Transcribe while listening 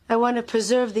I want to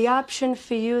preserve the option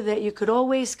for you that you could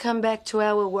always come back to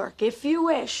our work, if you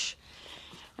wish,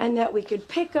 and that we could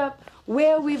pick up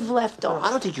where we've left off.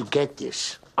 I don't think you get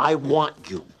this. I want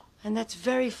you. And that's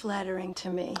very flattering to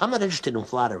me. I'm not interested in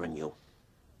flattering you.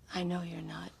 I know you're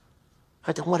not. All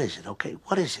right, then what is it, okay?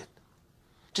 What is it?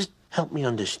 Just help me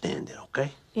understand it,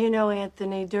 okay? You know,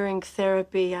 Anthony, during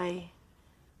therapy, I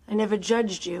never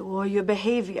judged you or your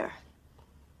behavior.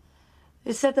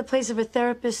 It's at the place of a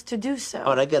therapist to do so.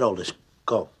 All right, I get all this.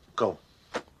 Go.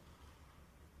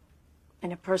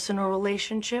 In a personal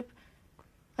relationship,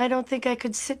 I don't think I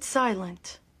could sit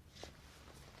silent.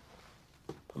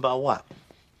 About what?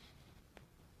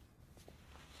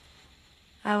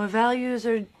 Our values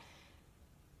are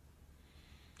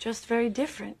just very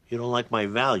different. You don't like my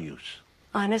values?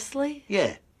 Honestly?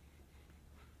 Yeah.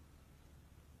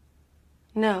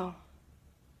 No.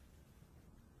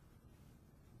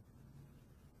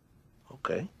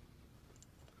 Okay.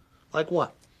 Like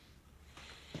what?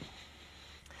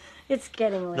 It's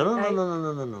getting late.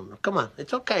 No. Come on.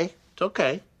 It's okay. It's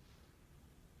okay.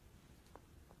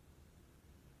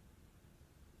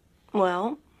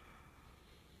 Well,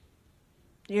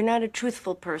 you're not a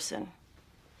truthful person.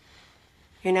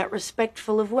 You're not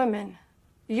respectful of women.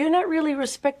 You're not really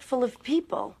respectful of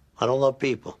people. I don't love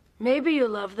people. Maybe you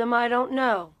love them, I don't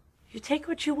know. You take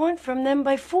what you want from them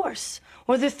by force,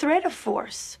 or the threat of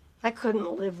force. I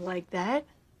couldn't live like that.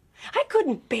 I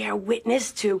couldn't bear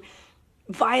witness to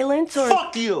violence or...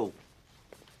 Fuck you!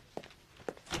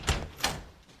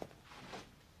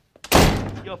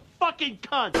 You fucking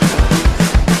cunt!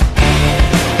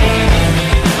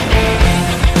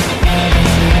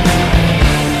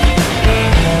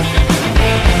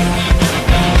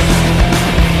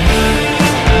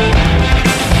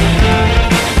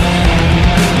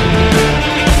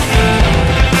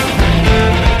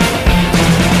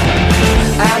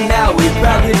 And now we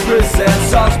proudly present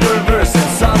songs perverse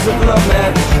and songs of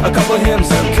lament, a couple hymns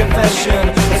of confession,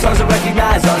 and songs that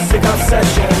recognize our sick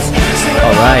obsessions.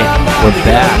 Alright, we're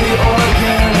back.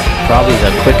 Probably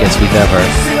the quickest we've ever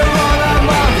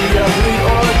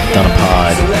done a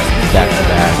pod back to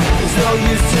back.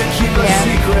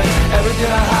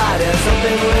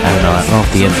 I don't know if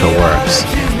the intro works.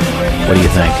 What do you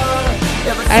think?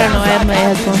 I don't know, I had my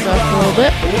headphones off a little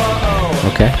bit.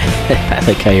 Okay. I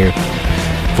like how your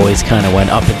voice kind of went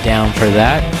up and down for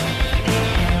that.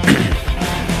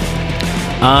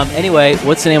 Anyway,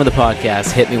 what's the name of the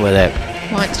podcast? Hit me with it.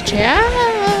 Want to chat?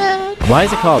 Why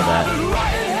is it called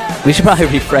that? We should probably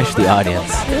refresh the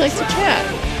audience. We like to chat.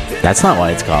 That's not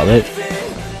why it's called it.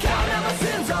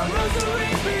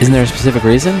 Isn't there a specific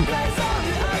reason? You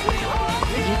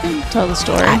can tell the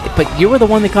story. But you were the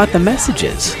one that got the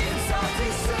messages.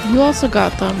 You also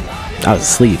got them. I was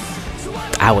asleep.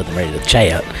 I wasn't ready to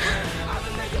chat.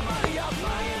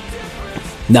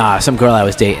 Nah, some girl I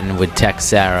was dating would text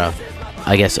Sarah,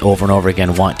 I guess over and over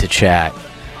again, want to chat.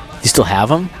 You still have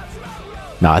them?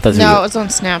 No, I thought. No, it was on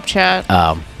Snapchat.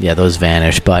 Yeah, those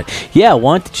vanished. But yeah,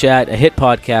 want to chat, a hit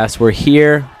podcast. We're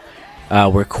here.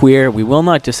 We're queer. We will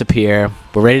not disappear.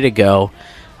 We're ready to go.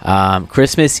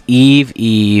 Christmas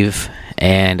Eve,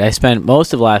 and I spent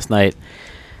most of last night,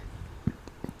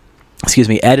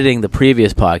 editing the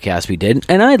previous podcast we did,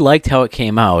 and I liked how it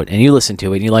came out, and you listened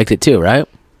to it, and you liked it too, right?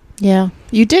 Yeah.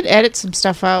 You did edit some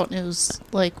stuff out, and it was,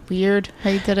 like, weird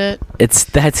how you did it.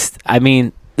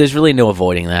 There's really no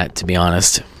avoiding that, to be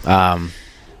honest.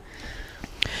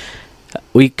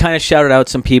 We kind of shouted out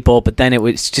some people, but then it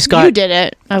was just got... You did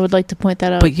it. I would like to point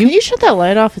that out. But Can you shut that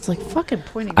light off? It's, like, fucking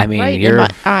pointing in my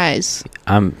eyes.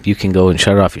 You can go and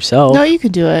shut it off yourself. No, you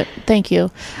can do it. Thank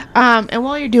you. And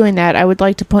while you're doing that, I would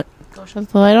like to go shut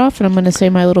the light off, and I'm going to say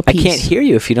my little piece. I can't hear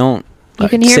you if you don't... You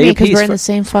can hear me because we're in the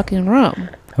same fucking room.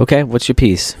 Okay, what's your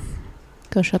piece?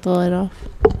 Go shut the light off.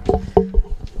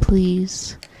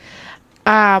 Please.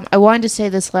 I wanted to say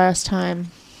this last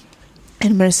time,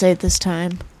 and I'm going to say it this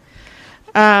time.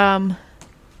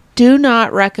 Do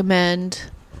not recommend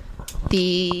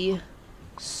the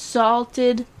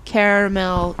salted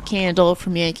caramel candle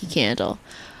from Yankee Candle.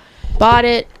 Bought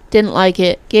it, didn't like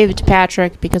it, gave it to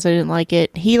Patrick because I didn't like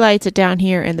it. He lights it down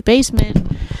here in the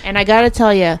basement, and I gotta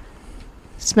tell you,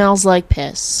 smells like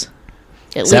piss.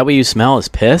 Is that what you smell, is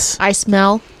piss? I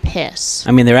smell piss.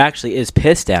 I mean, there actually is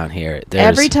piss down here.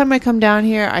 Every time I come down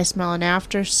here, I smell an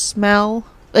after smell.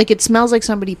 Like, it smells like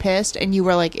somebody pissed, and you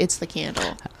were like, it's the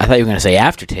candle. I thought you were going to say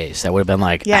aftertaste. That would have been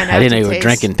like, yeah, I didn't know you were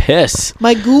drinking piss.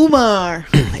 My Gumar.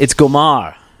 It's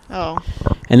Gomar. Oh.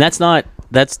 And that's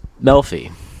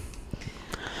Melfi.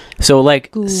 So,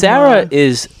 like, Gumar. Sarah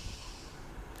is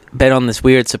been on this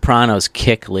weird Sopranos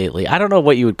kick lately. I don't know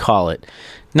what you would call it.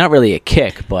 Not really a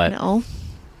kick, but... No.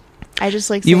 I just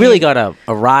like You saying really got a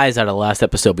rise out of the last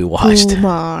episode we watched.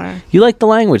 Umar. You like the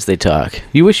language they talk.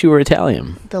 You wish you were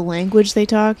Italian. The language they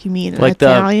talk? You mean Like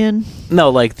Italian? No,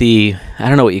 like I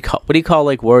don't know what do you call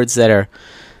like words that are,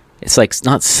 it's like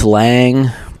not slang,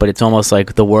 but it's almost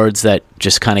like the words that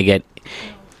just kind of get,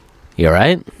 you all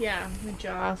right? Yeah, my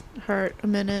jaw hurt a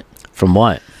minute. From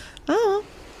what? Oh.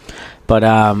 But,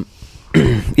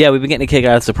 yeah, we've been getting a kick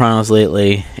out of Sopranos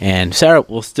lately, and Sarah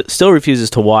will still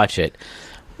refuses to watch it,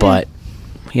 but,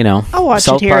 you know, I'll watch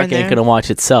South it here Park and ain't there. going to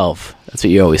watch itself. That's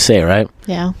what you always say, right?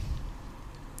 Yeah.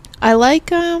 I like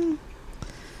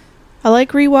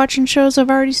rewatching shows I've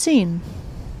already seen.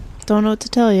 Don't know what to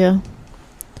tell you.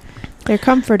 They're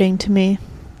comforting to me.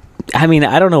 I mean,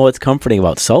 I don't know what's comforting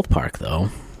about South Park, though.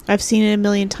 I've seen it a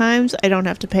million times. I don't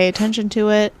have to pay attention to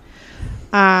it.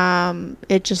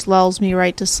 It just lulls me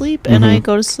right to sleep, and I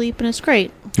go to sleep, and it's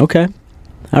great. Okay.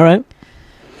 All right.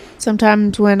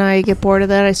 Sometimes when I get bored of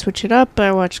that, I switch it up.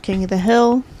 I watch King of the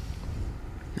Hill.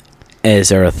 Is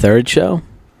there a third show?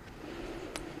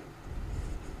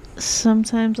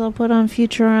 Sometimes I'll put on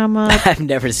Futurama. I've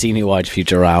never seen you watch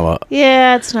Futurama.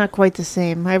 Yeah, it's not quite the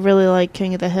same. I really like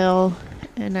King of the Hill,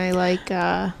 and I like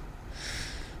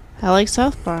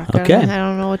South Park. Okay. I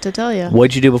don't know what to tell you.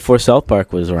 What'd you do before South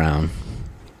Park was around?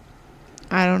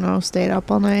 I don't know. Stayed up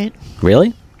all night.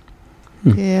 Really?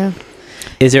 Yeah.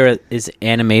 Is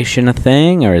animation a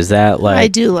thing, or is that like... I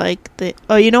do like the...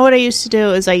 Oh, you know what I used to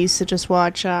do is I used to just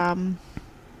watch... like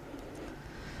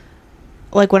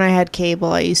when I had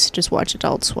cable, I used to just watch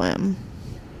Adult Swim.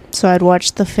 So I'd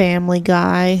watch The Family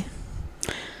Guy.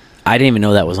 I didn't even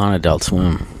know that was on Adult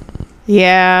Swim.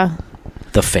 Yeah.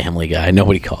 The Family Guy.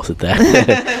 Nobody calls it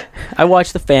that. I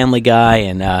watched The Family Guy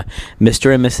and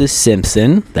Mr. and Mrs.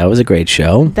 Simpson. That was a great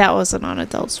show. That wasn't on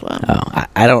Adult Swim. Oh,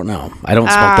 I don't know. I don't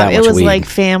smoke that much it was weed. like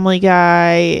Family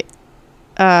Guy.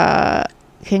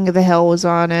 King of the Hill was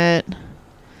on it.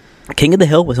 King of the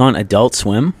Hill was on Adult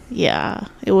Swim? Yeah.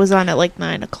 It was on at like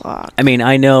 9 o'clock. I mean,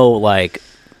 I know like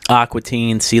Aqua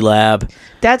Teen, C-Lab.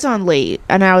 That's on late,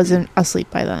 and I was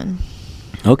asleep by then.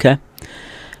 Okay.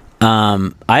 I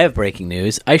have breaking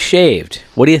news. I shaved.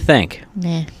 What do you think?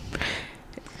 Nah.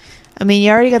 I mean,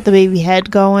 you already got the baby head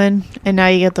going, and now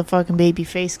you got the fucking baby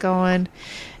face going.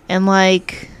 And,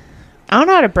 like, I don't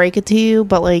know how to break it to you,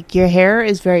 but, like, your hair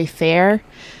is very fair.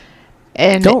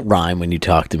 And Don't rhyme when you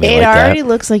talk to me it like that. already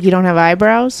looks like you don't have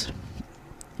eyebrows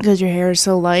because your hair is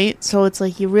so light. So it's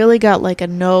like you really got, like, a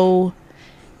no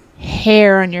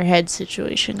hair on your head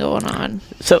situation going on.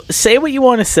 So say what you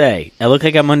want to say. I look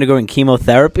like I'm undergoing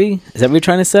chemotherapy? Is that what you're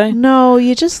trying to say? No,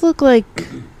 you just look like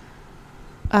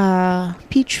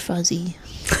peach fuzzy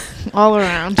all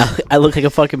around. I look like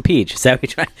a fucking peach. Is that what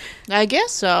you're trying? I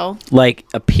guess so. Like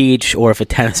a peach, or if a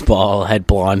tennis ball had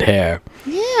blonde hair.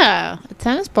 Yeah, a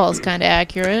tennis ball is kind of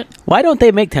accurate. Why don't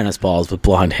they make tennis balls with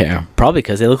blonde hair? Probably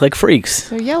because they look like freaks.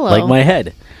 They're yellow. Like my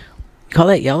head. You call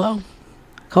that yellow?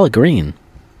 Call it green.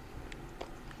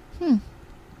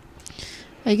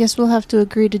 I guess we'll have to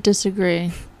agree to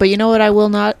disagree. But you know what I will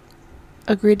not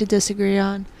agree to disagree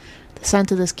on? The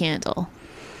scent of this candle.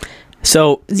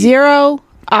 So 0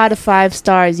 out of 5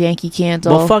 stars, Yankee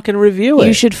Candle. we'll fucking review it.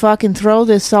 You should fucking throw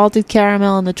this salted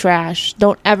caramel in the trash.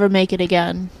 Don't ever make it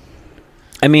again.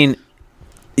 I mean,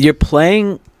 you're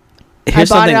playing. I Here's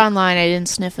bought something. it online. I didn't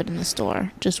sniff it in the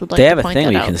store. Just would like They to have a point thing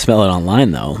that where you out. can smell it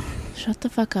online, though. Shut the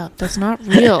fuck up. That's not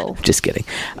real. Just kidding.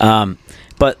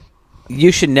 But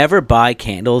you should never buy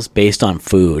candles based on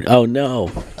food. Oh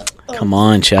no! Come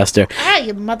on, Chester. Ah,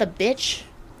 you mother bitch.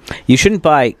 You shouldn't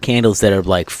buy candles that are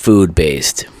like food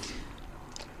based.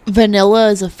 Vanilla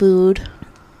is a food.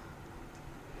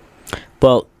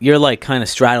 Well, you're like kind of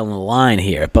straddling the line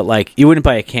here, but like you wouldn't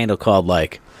buy a candle called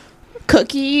like.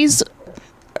 Cookies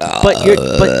But you're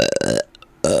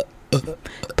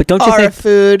but don't you are think?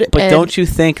 food. But and don't you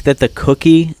think that the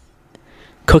cookie,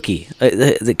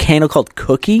 the candle called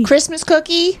cookie? Christmas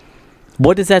cookie?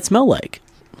 What does that smell like?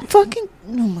 Fucking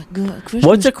oh my god! Christmas.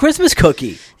 What's a Christmas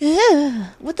cookie? Yeah.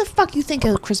 What the fuck you think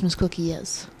a Christmas cookie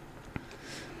is?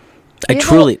 I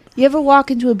truly. You ever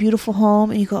walk into a beautiful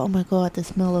home and you go, "Oh my god, the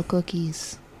smell of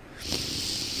cookies."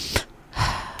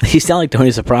 You sound like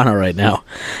Tony Soprano right now.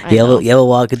 I know. You ever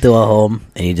walk into a home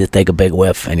and you just take a big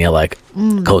whiff and you're like,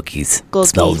 cookies.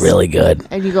 Cookies. Smells really good.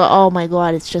 And you go, "Oh my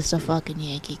god, it's just a fucking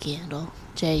Yankee Candle."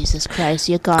 Jesus Christ,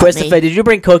 you got Christopher, me. did you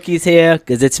bring cookies here?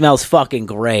 Because it smells fucking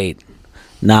great.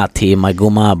 Nah, T, my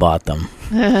guma bought them.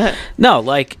 No,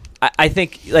 like, I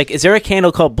think, like, is there a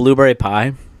candle called blueberry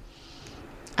pie?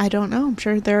 I don't know. I'm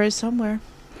sure there is somewhere.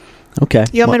 Okay.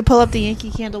 You want me to pull up the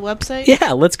Yankee Candle website?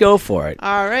 Yeah, let's go for it.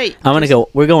 All right.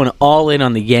 We're going all in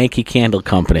on the Yankee Candle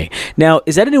Company. Now,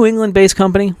 is that a New England-based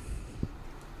company?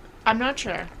 I'm not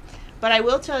sure. But I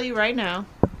will tell you right now,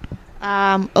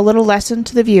 a little lesson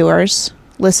to the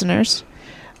listeners.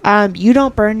 You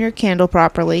don't burn your candle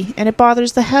properly, and it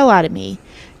bothers the hell out of me.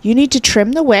 You need to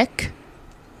trim the wick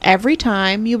every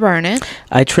time you burn it.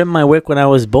 I trimmed my wick when I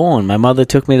was born. My mother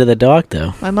took me to the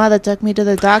doctor. My mother took me to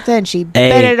the doctor, and she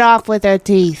bit it off with her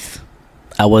teeth.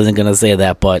 I wasn't going to say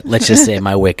that, but let's just say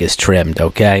my wick is trimmed,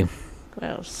 okay?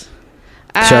 Gross.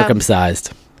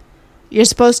 Circumcised. You're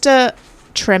supposed to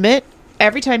trim it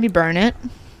every time you burn it.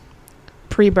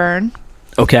 Pre-burn.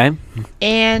 Okay.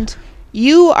 And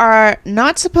you are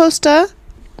not supposed to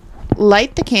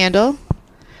light the candle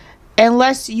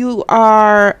unless you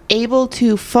are able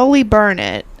to fully burn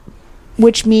it,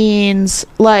 which means,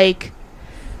 like,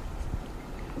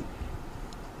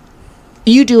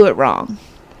 you do it wrong.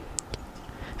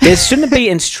 There shouldn't be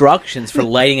instructions for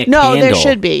lighting a candle. No, there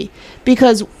should be.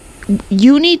 Because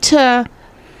you need to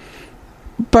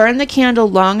burn the candle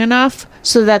long enough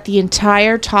so that the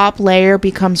entire top layer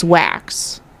becomes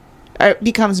wax. Or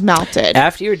becomes melted.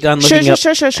 After you're done looking up...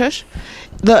 Shush.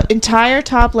 The entire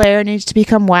top layer needs to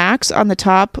become wax on the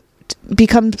top,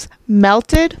 becomes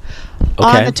melted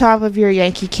on the top of your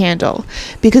Yankee candle.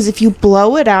 Because if you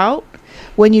blow it out,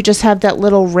 when you just have that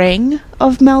little ring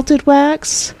of melted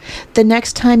wax, the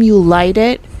next time you light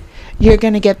it, you're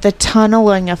going to get the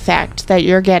tunneling effect that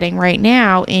you're getting right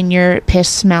now in your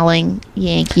piss-smelling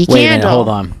Yankee candle. Wait a minute, hold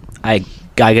on. I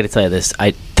got to tell you this.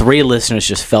 3 listeners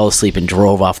just fell asleep and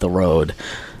drove off the road.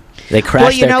 They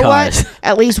crashed their cars. Well, you know what?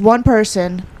 At least one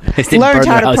person learned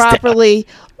how to properly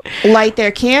light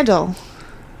their candle.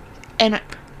 And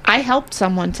I helped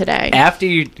someone today. After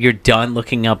you're done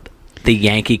looking up the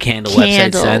Yankee Candle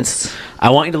website sense,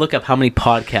 I want you to look up how many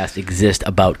podcasts exist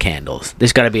about candles.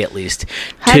 There's got to be at least 2 to 3.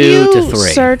 How do you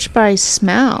search by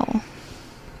smell?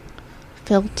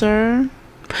 Filter?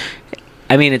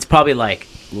 I mean, it's probably like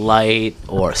light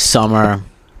or summer.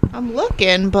 I'm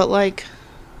looking, but like...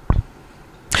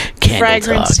 Candle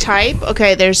fragrance talk. type.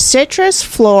 Okay, there's citrus,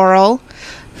 floral,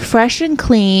 fresh and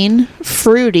clean,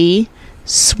 fruity,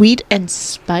 sweet and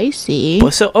spicy.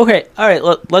 So, okay, all right,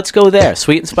 let's go there.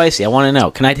 Sweet and spicy. I want to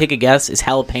know. Can I take a guess? Is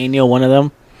jalapeno one of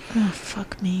them? Oh,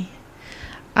 fuck me.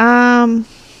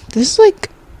 This is like...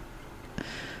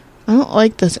 I don't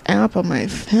like this app on my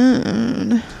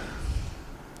phone.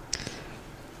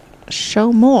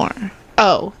 Show more.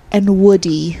 Oh, and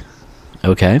woody.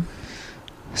 Okay.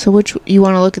 So which... You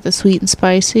want to look at the sweet and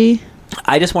spicy?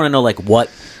 I just want to know, like, what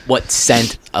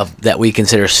scent of that we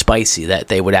consider spicy that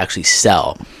they would actually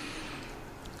sell.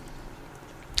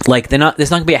 Like, there's not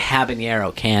going to be a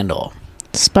habanero candle.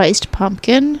 Spiced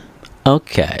pumpkin.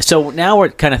 Okay. So now we're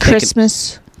kind of thinking...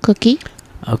 Christmas cookie.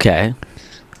 Okay.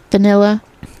 Vanilla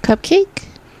cupcake.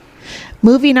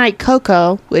 Movie night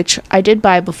cocoa, which I did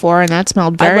buy before, and that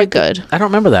smelled very good. I don't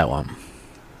remember that one.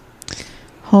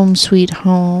 Home sweet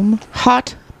home.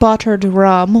 Hot buttered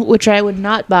rum, which I would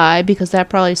not buy because that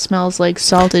probably smells like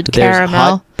salted caramel. There's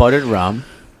hot buttered rum.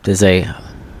 There's a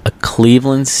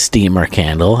Cleveland steamer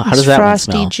candle. How does that one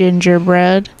smell? Frosty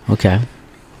gingerbread. Okay.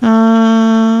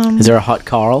 Is there a hot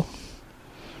Carl?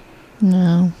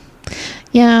 No.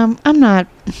 Yeah, I'm not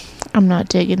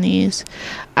digging these.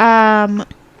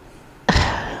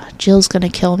 Jill's gonna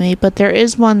kill me, but there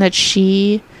is one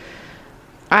that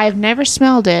I've never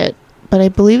smelled it, but I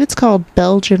believe it's called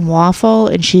Belgian waffle,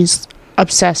 and she's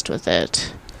obsessed with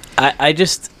it. I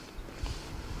just...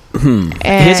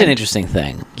 Here's an interesting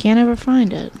thing. Can't ever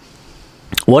find it.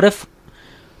 What if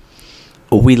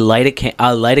we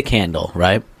I light a candle,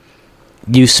 right?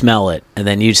 You smell it, and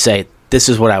then you say, this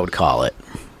is what I would call it.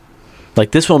 Like,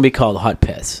 this one would be called hot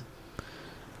piss.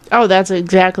 Oh, that's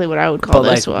exactly what I would call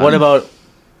this one. What about...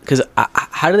 Because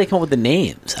how do they come up with the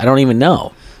names? I don't even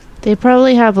know. They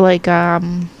probably have, like a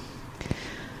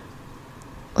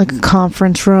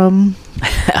conference room.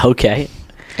 Okay.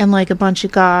 And, like, a bunch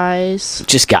of guys.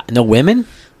 Just got... No women?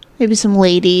 Maybe some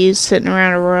ladies sitting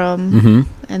around a room. Mm-hmm.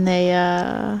 And they,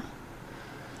 Man,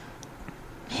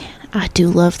 I do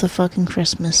love the fucking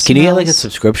Christmas smells. Can you get, like, a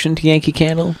subscription to Yankee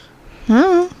Candle?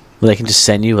 Huh? Where they can just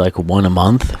send you, like, one a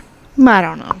month? I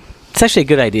don't know. It's actually a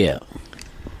good idea.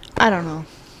 I don't know.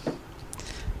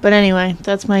 But anyway,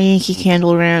 that's my Yankee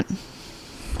Candle rant.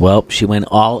 Well, she went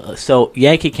all... So,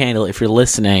 Yankee Candle, if you're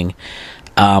listening,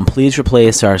 please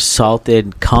replace our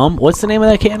salted cum. What's the name of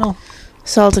that candle?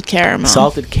 Salted caramel.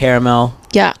 Salted caramel.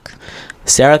 Yuck.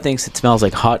 Sarah thinks it smells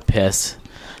like hot piss.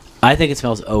 I think it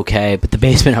smells okay, but the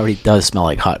basement already does smell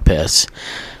like hot piss.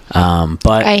 But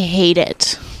I hate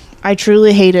it. I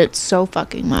truly hate it so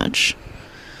fucking much.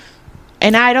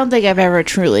 And I don't think I've ever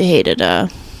truly hated a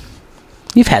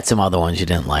You've had some other ones you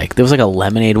didn't like. There was like a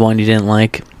lemonade one you didn't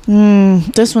like.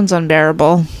 This one's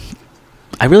unbearable.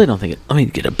 I really don't think it... Let me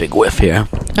get a big whiff here.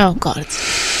 Oh, God.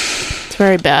 It's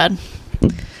very bad.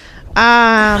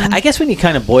 I guess when you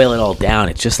kind of boil it all down,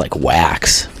 it's just like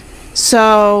wax.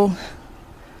 So,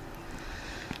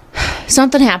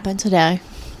 something happened today.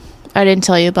 I didn't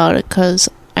tell you about it because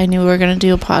I knew we were going to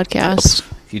do a podcast.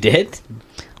 You did?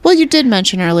 Well, you did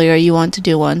mention earlier you want to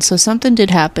do one, so something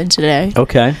did happen today.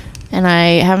 Okay. And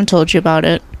I haven't told you about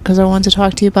it because I wanted to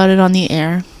talk to you about it on the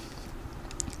air.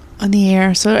 On the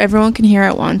air, so everyone can hear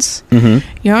it once. Mm-hmm.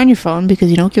 You're on your phone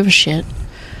because you don't give a shit.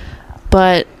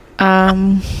 But,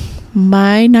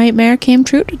 my nightmare came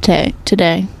true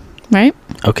today, right?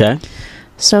 Okay.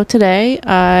 So today,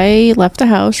 I left the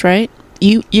house, right?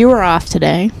 You were off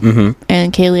today,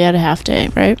 and Kaylee had a half day,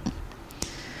 right?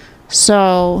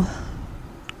 So,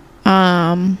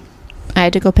 I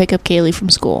had to go pick up Kaylee from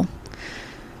school.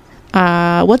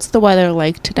 What's the weather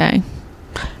like today?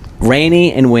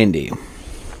 Rainy and windy.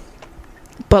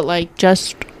 But, like,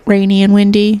 just rainy and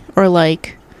windy? Or,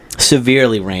 like...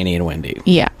 Severely rainy and windy.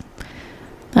 Yeah.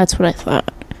 That's what I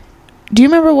thought. Do you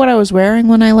remember what I was wearing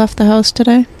when I left the house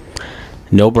today?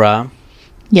 No bra.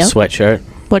 Yep. Sweatshirt.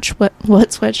 What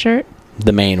sweatshirt?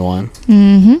 The main one.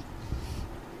 Mm-hmm.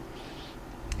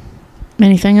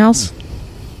 Anything else?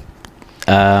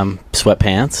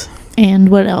 Sweatpants. And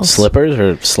what else? Slippers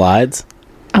or slides.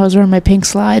 I was wearing my pink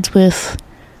slides with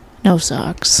no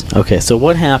socks. Okay, so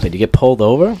what happened? You get pulled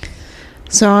over?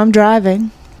 So I'm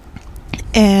driving,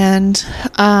 and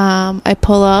I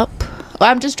pull up. Well,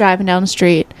 I'm just driving down the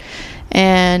street,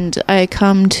 and I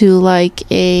come to like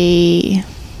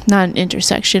not an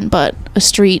intersection, but a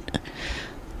street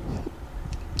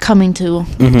coming to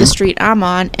the street I'm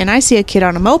on, and I see a kid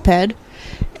on a moped,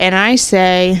 and I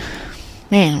say,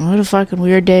 man, what a fucking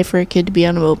weird day for a kid to be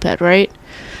on a moped, right?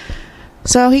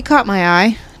 So he caught my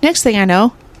eye. Next thing I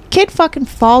know, kid fucking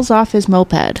falls off his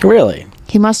moped. Really?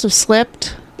 He must have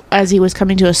slipped as he was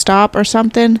coming to a stop or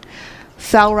something,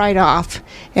 fell right off,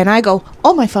 and I go,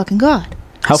 oh my fucking God.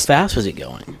 How fast was he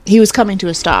going? He was coming to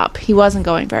a stop. He wasn't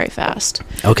going very fast.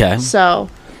 Okay. So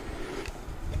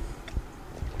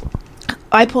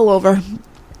I pull over,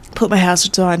 put my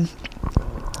hazards on,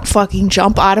 fucking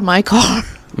jump out of my car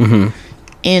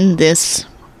in this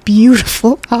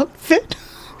beautiful outfit.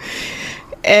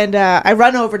 And I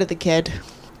run over to the kid,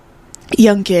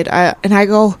 young kid, and I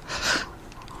go,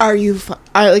 are you...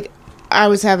 I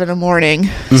was having a morning,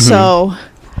 so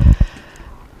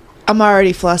I'm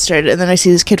already flustered, and then I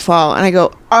see this kid fall, and I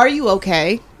go, are you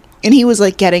okay? And he was,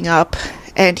 like, getting up,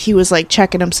 and he was, like,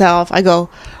 checking himself. I go,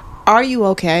 are you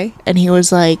okay? And he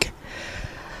was like,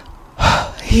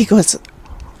 he goes,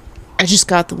 I just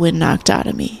got the wind knocked out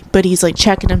of me. But he's, like,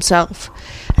 checking himself.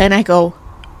 And I go,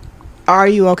 are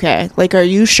you okay? Like, are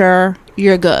you sure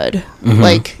you're good?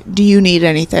 Like, do you need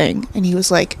anything? And he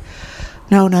was like,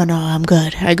 no, I'm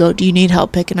good. I go, do you need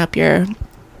help picking up your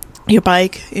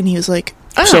bike? And he was like,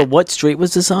 So what street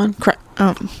was this on?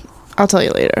 I'll tell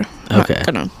you later. Okay.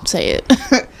 I'm not gonna say it.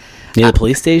 Near the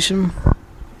police station?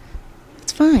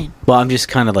 It's fine. Well, I'm just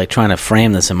kind of like trying to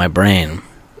frame this in my brain.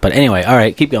 But anyway, all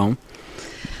right, keep going.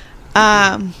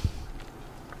 But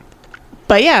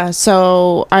yeah,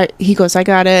 so he goes, I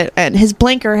got it. And his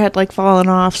blinker had like fallen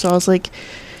off. So I was like,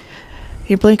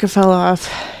 your blinker fell off.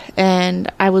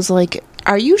 And I was like,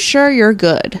 are you sure you're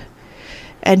good?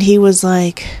 And he was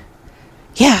like,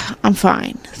 yeah, I'm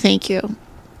fine. Thank you.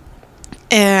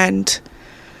 And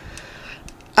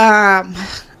I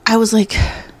was like,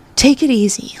 take it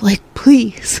easy. Like,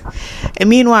 please. And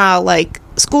meanwhile, like,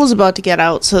 school's about to get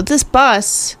out. So this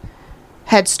bus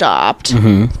had stopped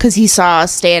because he saw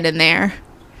us standing there.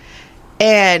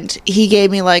 And he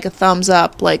gave me, like, a thumbs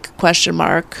up, like, question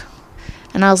mark.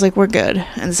 And I was like, we're good.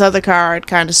 And this other car had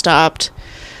kind of stopped.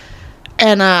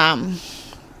 And,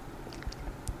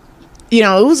 you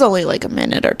know, it was only like a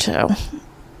minute or two.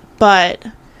 But,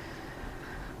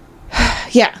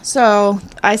 yeah, so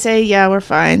I say, yeah, we're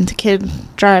fine. The kid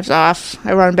drives off.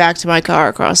 I run back to my car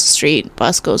across the street.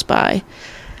 Bus goes by.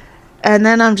 And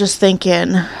then I'm just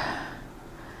thinking,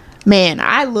 man,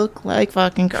 I look like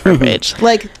fucking garbage.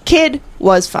 Like, kid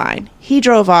was fine. He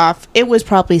drove off. It was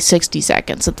probably 60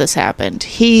 seconds that this happened.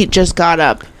 He just got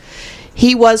up.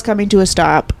 He was coming to a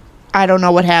stop. I don't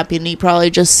know what happened. He probably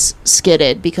just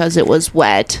skidded because it was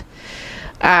wet.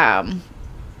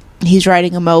 He's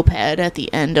riding a moped at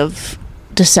the end of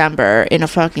December in a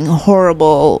fucking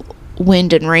horrible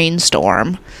wind and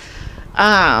rainstorm.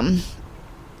 And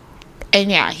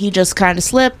yeah, he just kind of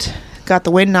slipped, got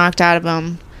the wind knocked out of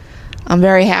him. I'm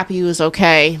very happy he was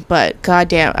okay, but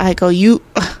goddamn, I go,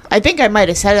 I think I might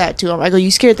have said that to him. I go,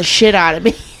 you scared the shit out of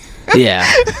me. Yeah.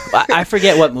 I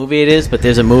forget what movie it is, but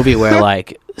there's a movie where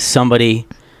like somebody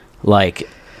like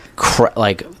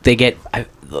they get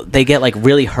like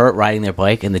really hurt riding their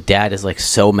bike, and the dad is like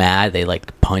so mad they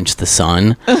like punch the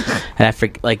son. And I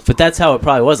forget, like, but that's how it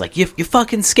probably was. Like, you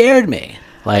fucking scared me.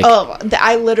 Like, Oh,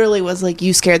 I literally was like,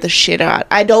 you scared the shit out.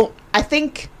 I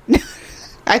think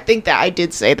that I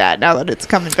did say that now that it's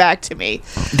coming back to me.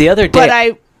 the other day, But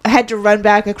I had to run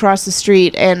back across the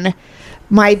street, and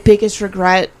my biggest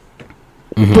regret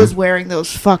was wearing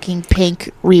those fucking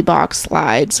pink Reebok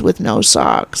slides with no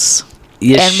socks.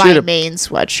 you And my should've- main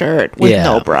sweatshirt with Yeah.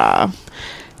 no bra.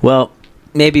 well,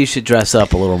 maybe you should dress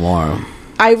up a little more.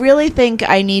 I really think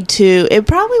I need to. It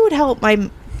probably would help my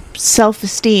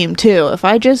self-esteem too if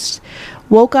I just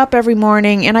woke up every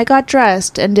morning and I got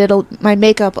dressed and did my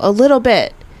makeup a little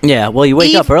bit. Yeah, well, you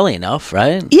wake up early enough,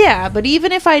 right? Yeah, but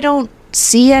even if I don't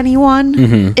see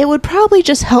anyone, it would probably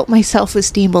just help my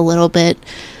self-esteem a little bit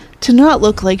to not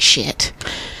look like shit.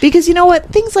 Because you know what?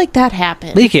 Things like that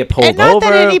happen. You get pulled and not over.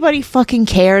 that anybody fucking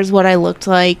cares what I looked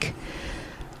like.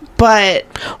 But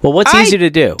Well, what's easier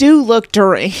to do? do look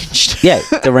deranged. Yeah,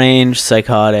 deranged,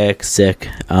 psychotic, sick.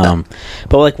 But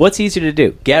like, what's easier to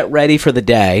do? Get ready for the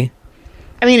day.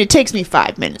 I mean, it takes me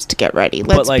 5 minutes to get ready.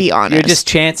 But Let's like, be honest. you're just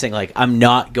chancing. Like, I'm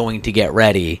not going to get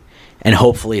ready, and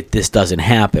hopefully this doesn't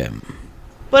happen.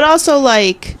 But also,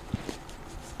 like,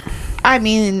 I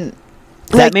mean,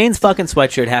 That like, means fucking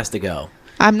sweatshirt has to go.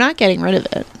 I'm not getting rid of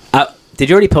it. Did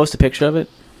you already post a picture of it?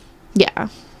 Yeah.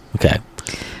 Okay.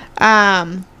 I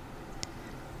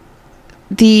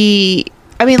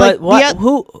mean, But like,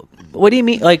 what do you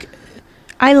mean? Like,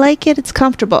 I like it. It's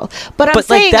comfortable. But I'm But,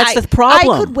 like, saying that's the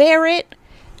problem. I could wear it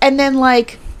and then,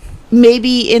 like,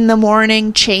 maybe in the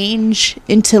morning change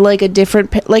into, like, a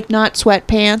different, like, not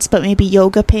sweatpants, but maybe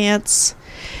yoga pants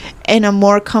and a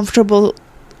more comfortable,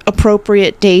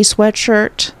 appropriate day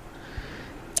sweatshirt.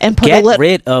 And put get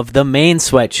rid of the main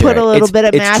sweatshirt. put a little bit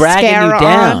of it's dragging mascara you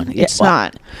down. on. Yeah, It's well,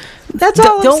 not. That's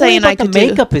all I'm don't worry saying. about I could the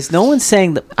makeup. Is no one's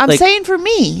saying that? I'm like, saying for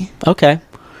me. okay.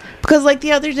 Because, like,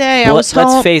 the other day, I Well, was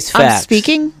let's home. face facts. I'm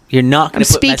speaking. You're not going I'm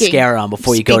to put speaking. mascara on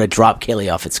before you go to Speak. drop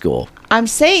Kaylee off at school. I'm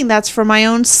saying that's for my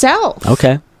own self.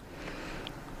 Okay.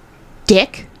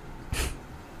 Dick.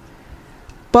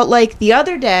 But, like, the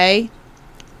other day,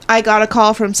 I got a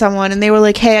call from someone, and they were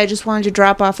like, hey, I just wanted to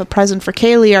drop off a present for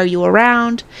Kaylee. Are you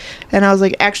around? And I was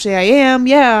like, actually, I am.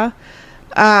 Yeah.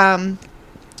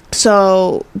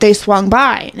 So they swung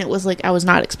by, and it was like I was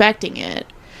not expecting it.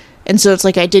 And so it's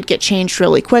like I did get changed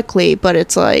really quickly, but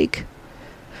it's like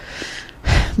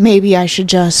maybe I should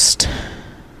just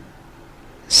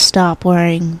stop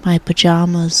wearing my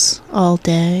pajamas all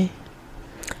day.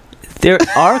 There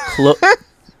are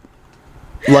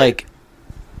like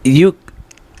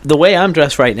the way I'm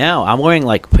dressed right now, I'm wearing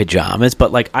like pajamas,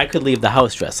 but like I could leave the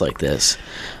house dressed like this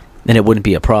and it wouldn't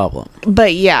be a problem.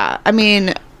 But yeah, I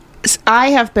mean,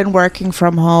 I have been working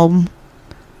from home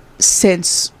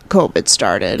since COVID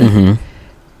started.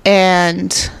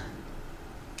 And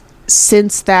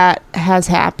since that has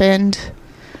happened,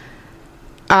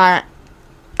 I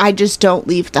just don't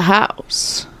leave the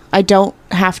house. I don't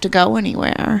have to go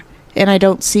anywhere, and I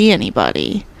don't see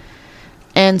anybody.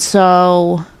 And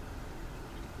so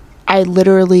I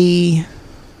literally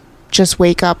just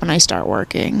wake up and I start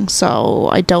working, so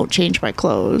I don't change my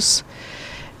clothes.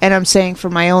 And I'm saying for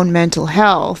my own mental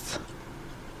health,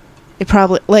 it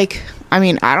probably, like, I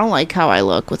mean, I don't like how I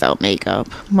look without makeup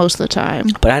most of the time.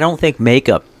 But I don't think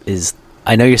makeup is,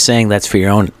 I know you're saying that's for your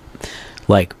own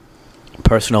like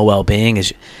personal well-being,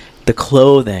 is the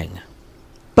clothing.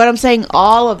 But I'm saying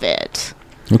all of it.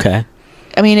 Okay.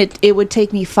 I mean, it would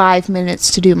take me 5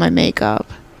 minutes to do my makeup.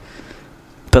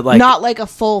 But like, Not like a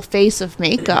full face of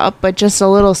makeup, but just a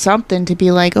little something to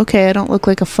be like, okay, I don't look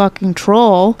like a fucking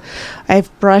troll.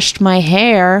 I've brushed my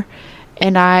hair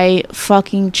and I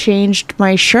fucking changed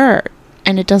my shirt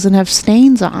and it doesn't have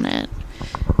stains on it.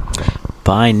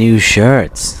 buy new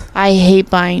shirts. I hate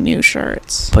buying new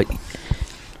shirts. But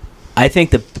I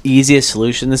think the easiest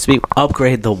solution this week,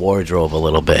 upgrade the wardrobe a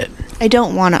little bit. I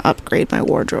don't want to upgrade my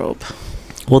wardrobe.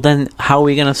 Well, then how are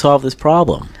we going to solve this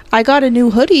problem? I got a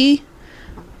new hoodie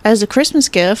as a Christmas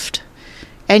gift,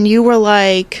 and you were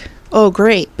like, oh,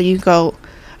 great. But you go,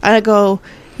 and I go,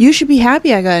 you should be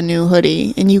happy I got a new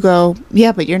hoodie. And you go,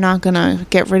 yeah, but you're not going to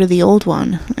get rid of the old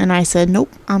one. And I said,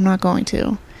 nope, I'm not going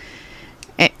to.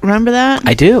 Remember that?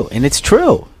 I do, and it's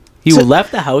true. You So-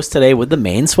 left the house today with the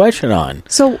main sweatshirt on.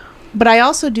 But I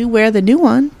also do wear the new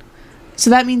one. So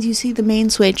that means you see the main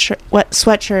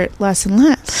sweatshirt less and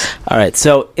less. All right,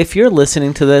 so if you're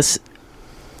listening to this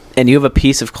and you have a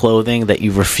piece of clothing that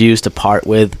you refuse to part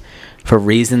with for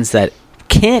reasons that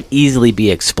can't easily be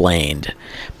explained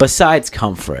besides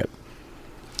comfort,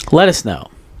 let us know.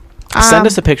 Send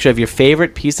us a picture of your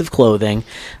favorite piece of clothing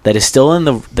that is still in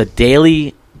the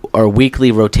daily or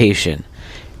weekly rotation,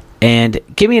 and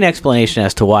give me an explanation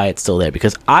as to why it's still there,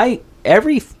 because I'd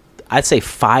say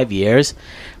 5 years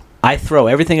I throw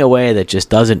everything away that just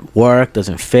doesn't work,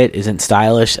 doesn't fit, isn't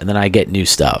stylish, and then I get new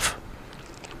stuff.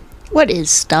 What is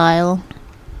style?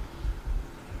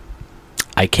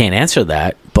 I can't answer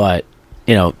that, but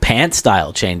pant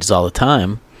style changes all the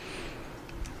time.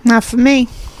 Not for me.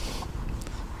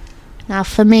 Not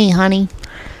for me, honey.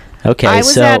 Okay, I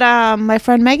was at my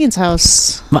friend Megan's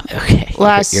house.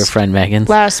 Your friend Megan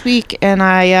last week, and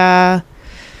I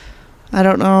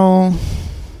don't know.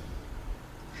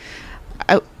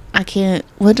 I can't.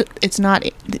 What? It's not.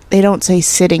 They don't say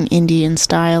sitting Indian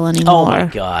style anymore. Oh my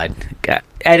god!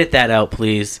 Edit that out,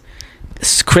 please.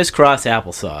 Crisscross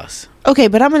applesauce. Okay,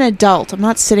 but I'm an adult. I'm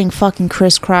not sitting fucking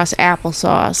crisscross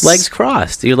applesauce. Legs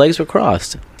crossed. Your legs were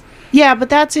crossed. Yeah, but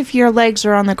that's if your legs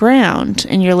are on the ground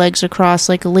and your legs are crossed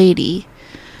like a lady.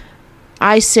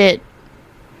 I sit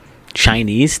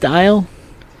Chinese style?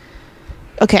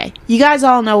 Okay, you guys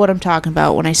all know what I'm talking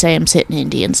about when I say I'm sitting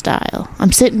Indian style.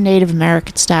 I'm sitting Native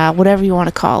American style, whatever you want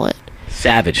to call it.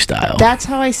 Savage style. That's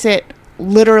how I sit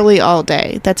literally all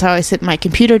day. That's how I sit at my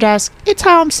computer desk. It's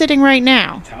how I'm sitting right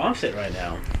now. It's how I'm sitting right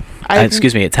now.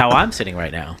 It's how I'm sitting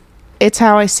right now. It's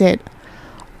how I sit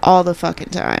all the fucking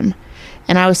time.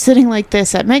 And I was sitting like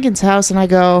this at Megan's house, and I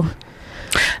go...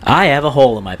 I have a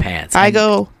hole in my pants. I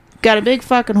go, got a big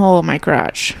fucking hole in my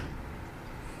crotch.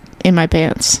 In my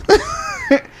pants.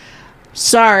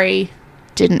 Sorry,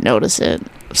 didn't notice it.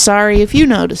 Sorry if you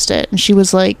noticed it. And she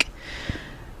was like,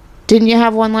 didn't you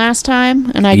have one last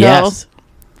time? And I yes. go,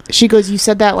 she goes, you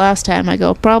said that last time. I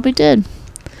go, probably did.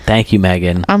 Thank you,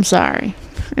 Megan. I'm sorry.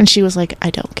 And she was like,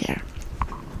 I don't care.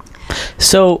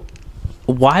 So,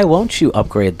 why won't you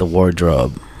upgrade the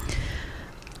wardrobe?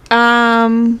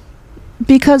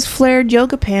 Because flared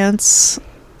yoga pants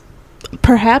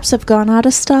perhaps have gone out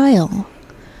of style.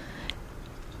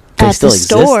 They at still the exist,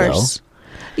 stores. though.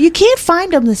 You can't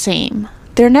find them the same.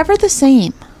 They're never the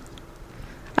same.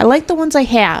 I like the ones I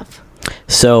have.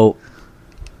 So,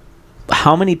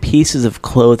 how many pieces of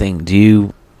clothing do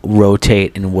you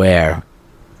rotate and wear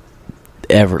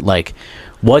ever? Like,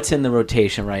 what's in the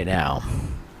rotation right now?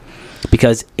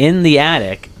 Because in the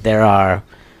attic, there are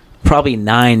probably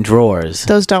 9 drawers.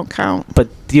 Those don't count. But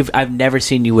I've never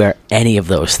seen you wear any of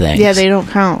those things. Yeah, they don't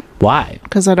count. Why?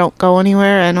 Because I don't go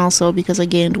anywhere, and also because I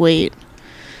gained weight.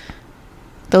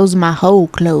 Those are my whole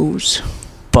clothes.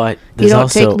 But you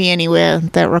don't take me anywhere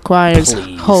that requires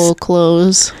whole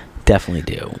clothes. Definitely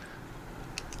do.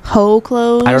 Whole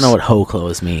clothes? I don't know what whole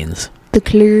clothes means. The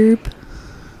club?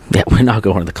 Yeah, we're not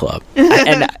going to the club.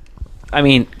 I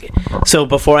mean, so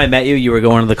before I met you, you were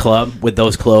going to the club with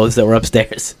those clothes that were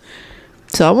upstairs?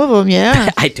 Some of them, yeah.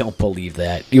 I don't believe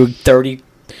that. You were 30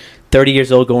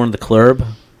 years old going to the club?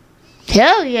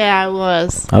 Hell yeah, I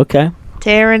was. Okay.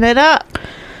 Tearing it up.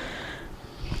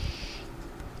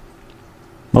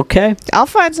 Okay. I'll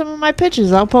find some of my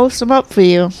pictures. I'll post them up for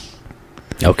you.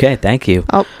 Okay, thank you.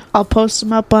 I'll post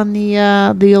them up on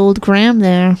the old gram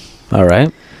there. All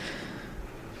right.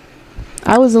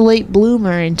 I was a late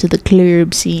bloomer into the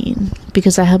club scene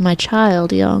because I had my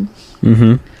child young.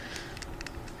 Mm-hmm.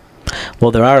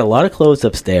 Well, there are a lot of clothes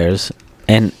upstairs,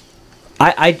 and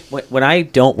when I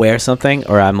don't wear something,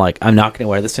 or I'm like, I'm not going to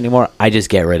wear this anymore, I just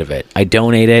get rid of it. I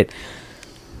donate it.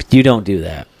 You don't do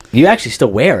that. You actually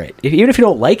still wear it. Even if you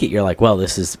don't like it, you're like, well,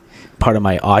 this is part of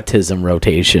my autism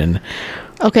rotation.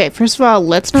 Okay, first of all,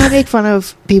 let's not make fun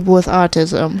of people with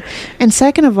autism. And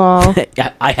second of all...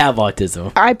 I have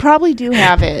autism. I probably do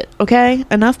have it, okay?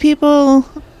 Enough people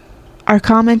are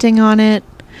commenting on it.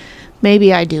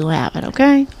 Maybe I do have it,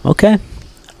 okay? Okay.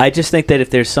 I just think that if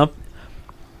there's some...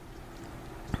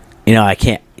 I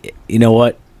can't... You know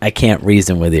what? I can't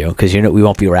reason with you, because we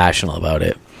won't be rational about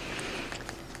it.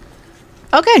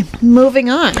 Okay, moving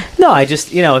on. No, I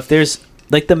just... if there's...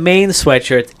 Like, the main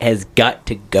sweatshirt has got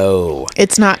to go.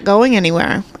 It's not going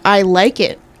anywhere. I like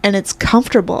it, and it's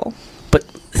comfortable. But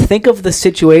think of the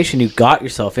situation you got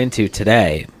yourself into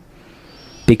today.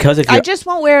 Because of I just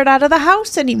won't wear it out of the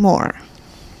house anymore.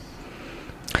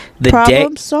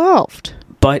 Problem solved.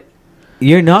 But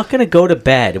you're not going to go to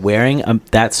bed wearing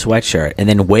that sweatshirt and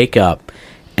then wake up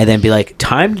and then be like,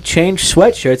 time to change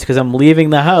sweatshirts because I'm leaving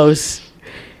the house.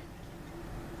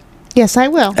 Yes, I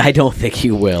will. I don't think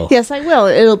you will. Yes, I will.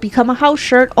 It'll become a house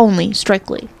shirt only,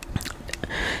 strictly.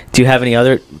 Do you have any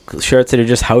other shirts that are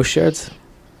just house shirts?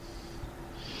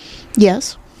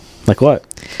 Yes. Like what?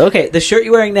 Okay, the shirt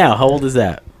you're wearing now, how old is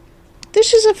that?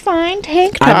 This is a fine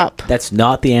tank top. That's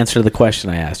not the answer to the question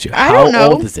I asked you. I don't know.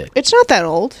 How old is it? It's not that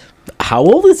old. How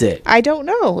old is it? I don't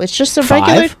know. It's just a 5?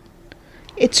 regular.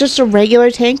 It's just a regular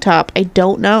tank top. I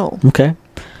don't know. Okay.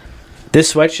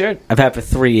 This sweatshirt I've had for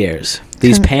 3 years.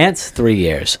 These pants, 3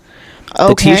 years. The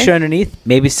Okay. t-shirt underneath,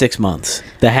 maybe 6 months.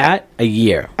 The hat, a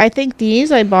year. I think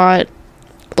these I bought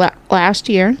last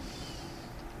year.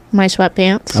 My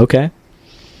sweatpants. Okay.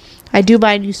 I do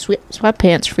buy new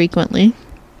sweatpants frequently.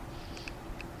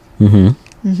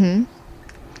 Mm-hmm.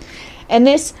 And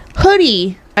this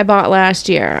hoodie I bought last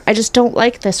year. I just don't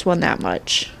like this one that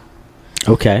much.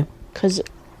 Okay. Because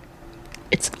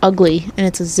it's ugly and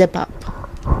it's a zip up.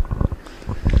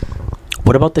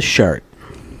 What about the shirt?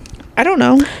 I don't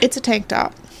know. It's a tank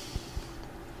top.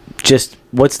 Just,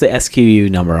 what's the SKU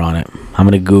number on it? I'm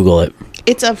going to Google it.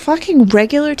 It's a fucking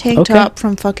regular tank Okay. top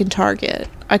from fucking Target.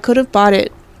 I could have bought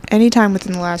it anytime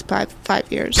within the last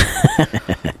five years.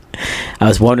 I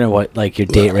was wondering what, like, your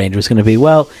date range was going to be.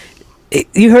 Well,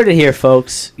 you heard it here,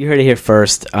 folks. You heard it here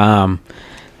first.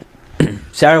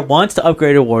 Sarah wants to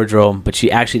upgrade her wardrobe, but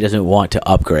she actually doesn't want to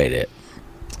upgrade it.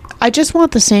 I just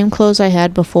want the same clothes I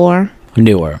had before.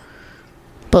 Newer.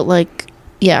 But, like,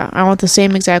 yeah, I want the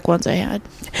same exact ones I had.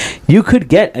 You could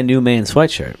get a new man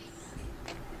sweatshirt.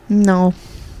 No.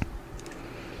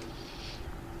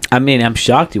 I mean, I'm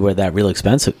shocked you wear that real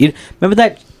expensive. You remember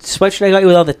that sweatshirt I got you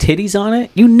with all the titties on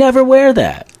it? You never wear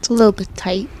that. It's a little bit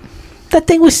tight. That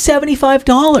thing was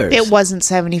 $75. It wasn't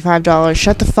 $75.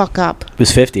 Shut the fuck up. It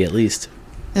was $50 at least.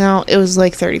 No, it was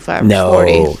like $35 or No,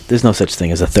 $40. there's no such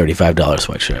thing as a $35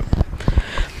 sweatshirt.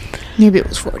 Maybe it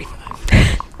was $45.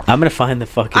 I'm gonna find the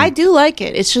fucking. I do like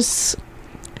it. It's just...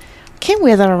 Can't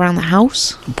wear that around the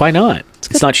house. Why not?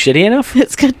 It's not shitty enough.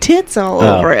 It's got tits all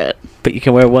over it. But you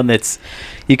can wear one that's.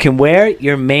 You can wear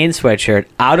your main sweatshirt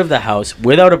out of the house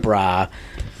without a bra,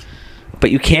 but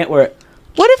you can't wear.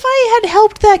 What if I had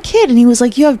helped that kid and he was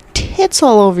like, you have tits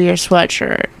all over your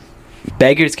sweatshirt?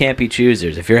 Beggars can't be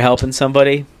choosers. If you're helping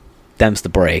somebody, them's the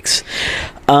breaks.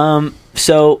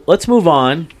 So let's move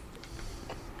on.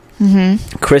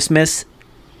 Mm-hmm. Christmas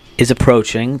is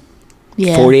approaching.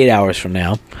 Yeah. 48 hours from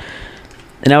now.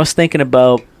 And I was thinking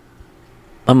about,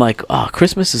 I'm like, oh,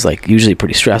 Christmas is like usually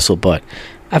pretty stressful, but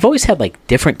I've always had like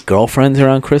different girlfriends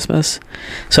around Christmas.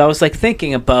 So I was like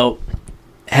thinking about,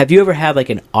 have you ever had like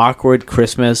an awkward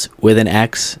Christmas with an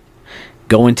ex,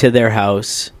 going to their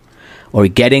house or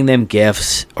getting them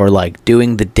gifts or like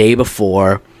doing the day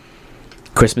before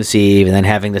Christmas Eve and then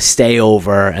having to stay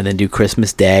over and then do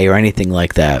Christmas Day or anything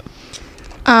like that?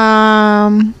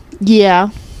 Yeah.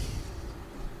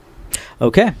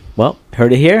 Okay, well,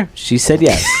 heard it here. She said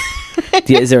yes.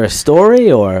 Is there a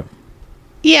story, or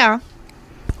Yeah.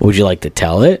 would you like to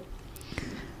tell it?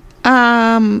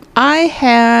 I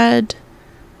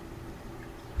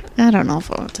don't know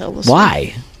if I want to tell this.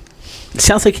 Why? It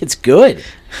sounds like it's good.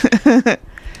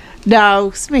 No,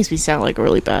 this makes me sound like a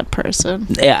really bad person.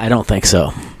 Yeah, I don't think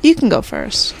so. You can go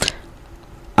first.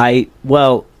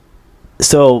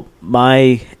 So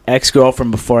my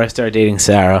ex-girlfriend before I started dating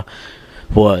Sarah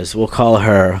was, we'll call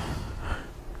her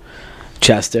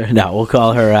Chester. No, we'll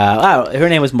call her, her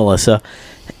name was Melissa.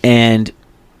 And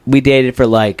we dated for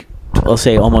like, we'll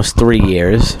say almost 3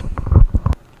 years.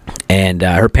 And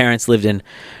her parents lived in,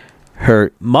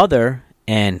 her mother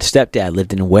and stepdad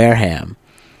lived in Wareham.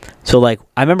 So like,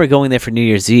 I remember going there for New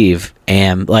Year's Eve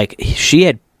and like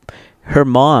her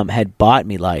mom had bought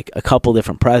me like a couple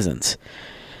different presents.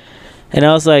 And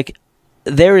I was like,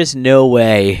 there is no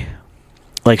way.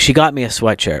 Like, she got me a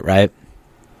sweatshirt, right?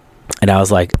 And I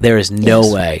was like, there is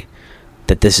no way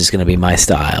that this is going to be my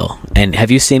style. And have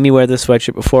you seen me wear this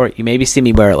sweatshirt before? You maybe seen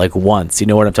me wear it like once. You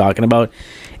know what I'm talking about?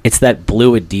 It's that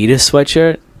blue Adidas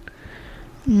sweatshirt.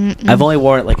 I've only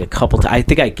worn it like a couple times. I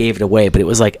think I gave it away, but it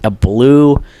was like a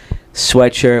blue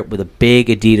sweatshirt with a big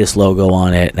Adidas logo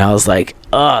on it. And I was like,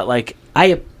 I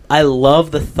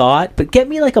love the thought, but get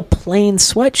me like a plain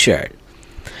sweatshirt.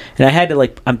 And I had to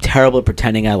like, I'm terrible at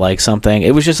pretending I like something.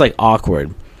 It was just like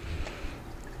awkward.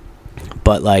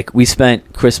 But like, we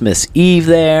spent Christmas Eve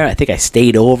there. I think I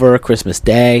stayed over Christmas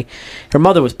Day. Her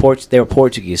mother was they were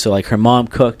Portuguese, so like her mom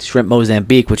cooked shrimp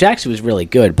Mozambique, which actually was really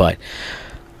good. But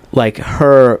like,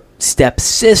 her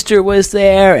stepsister was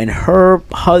there and her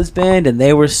husband, and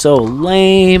they were so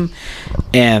lame.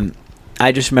 And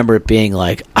I just remember it being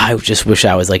like, I just wish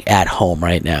I was like at home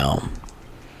right now.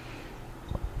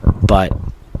 But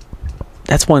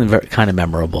that's one very kind of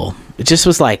memorable. It just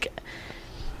was like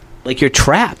you're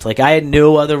trapped. Like, I had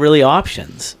no other really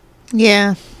options.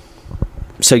 Yeah.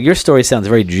 So your story sounds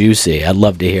very juicy. I'd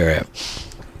love to hear it.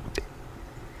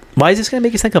 Why is this going to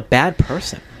make you think a bad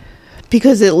person?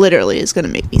 Because it literally is going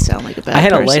to make me sound like a bad person. I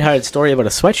had a lighthearted story about a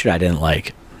sweatshirt I didn't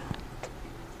like.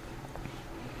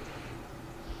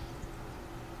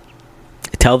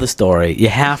 Tell the story. You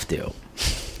have to.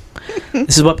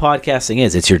 This is what podcasting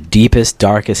is. It's your deepest,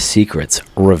 darkest secrets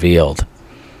revealed.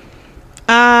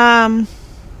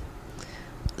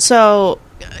 So,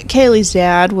 Kaylee's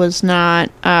dad was not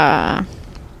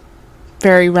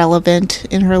very relevant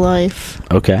in her life.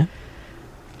 Okay.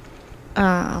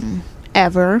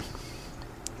 Ever.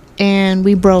 And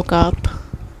we broke up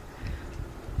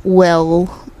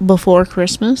well before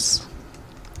Christmas.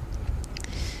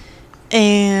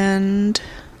 And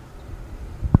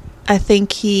I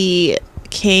think he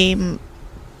came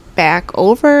back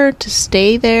over to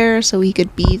stay there so he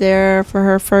could be there for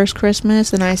her first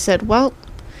Christmas. And I said, well,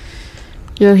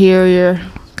 you're here, you're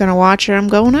gonna watch her, I'm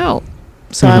going out.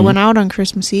 So I went out on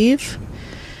Christmas Eve.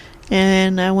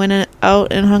 And I went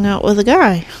out and hung out with a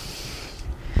guy.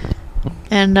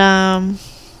 And then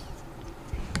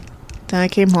I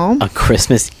came home. On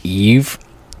Christmas Eve?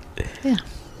 Yeah.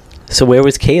 So where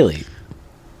was Kaylee?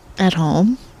 At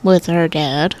home with her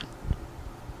dad.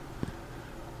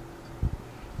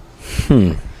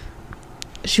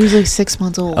 She was like 6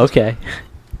 months old. Okay.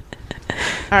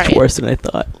 All right. Worse than I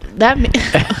thought. That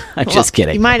I'm just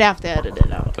kidding. You might have to edit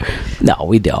it out. No,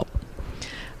 we don't.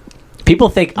 People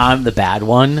think I'm the bad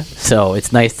one, so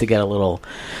it's nice to get a little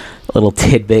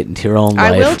tidbit into your own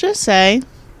life. I will just say,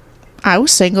 I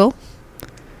was single.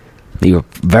 You were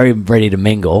very ready to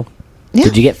mingle. Yeah.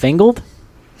 Did you get fingled?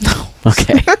 No.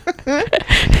 Okay.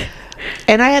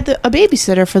 And I had a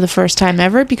babysitter for the first time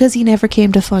ever because he never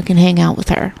came to fucking hang out with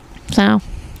her. So,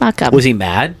 not coming. Was he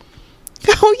mad?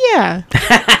 Oh, yeah.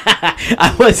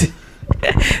 I was.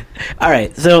 All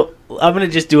right, so I'm gonna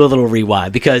just do a little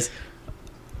rewind because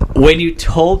when you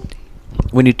told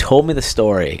me the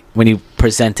story, when you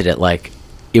presented it like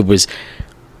it was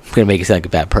gonna make you sound like a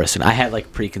bad person, I had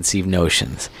like preconceived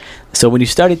notions. So when you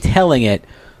started telling it,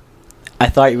 I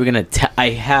thought you were gonna.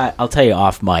 I'll tell you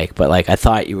off mic, but like I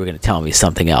thought you were gonna tell me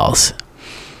something else,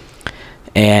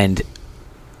 and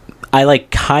I like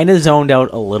kind of zoned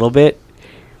out a little bit.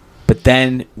 But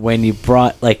then when you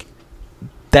brought like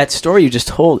that story you just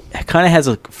told, it kind of has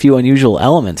a few unusual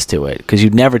elements to it because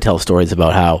you'd never tell stories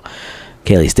about how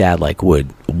Kaylee's dad like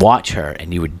would watch her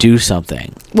and you would do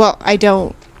something. Well, I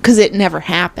don't, because it never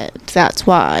happened. That's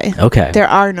why. Okay. There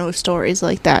are no stories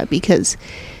like that because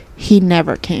he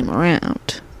never came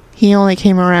around. He only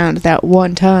came around that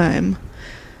one time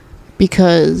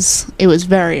because it was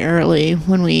very early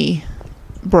when we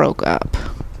broke up.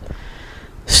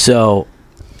 So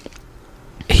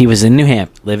he was in New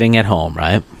Hampshire, living at home,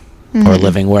 right? Mm-hmm. Or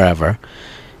living wherever.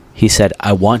 He said,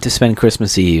 I want to spend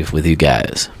Christmas Eve with you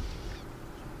guys.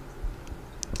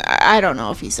 I don't know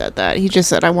if he said that. He just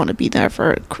said, I want to be there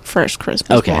for first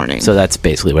Christmas morning. So that's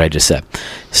basically what I just said.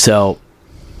 So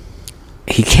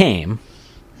he came,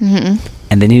 and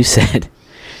then you said,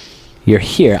 you're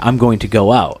here, I'm going to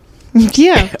go out.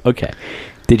 Yeah. Okay.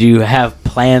 Did you have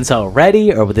plans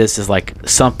already, or this is like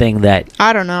something that...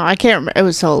 I don't know. I can't remember. It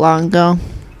was so long ago.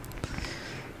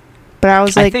 But I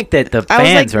was like... I think that the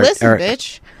fans listen,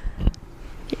 bitch.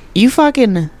 You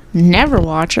fucking never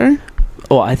watch her.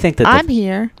 Well, I think that... I'm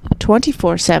here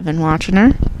 24/7 watching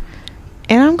her.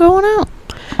 And I'm going out.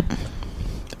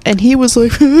 And he was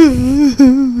like...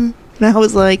 and I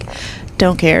was like,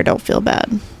 don't care. Don't feel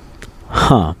bad.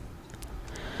 Huh.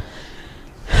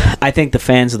 I think the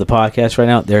fans of the podcast right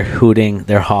now, they're hooting,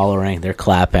 they're hollering, they're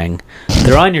clapping.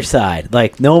 They're on your side.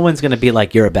 Like, no one's going to be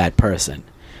like, you're a bad person.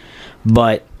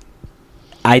 But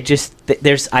I just...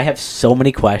 I have so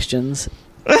many questions.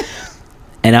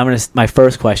 And my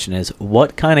first question is,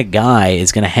 what kind of guy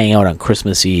is going to hang out on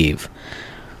Christmas Eve?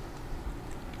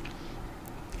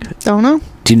 Don't know.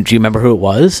 Do you remember who it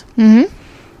was? Mm-hmm.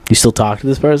 You still talk to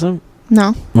this person?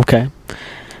 No. Okay.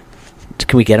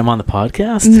 Can we get him on the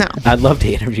podcast? No. I'd love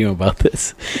to interview him about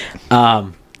this.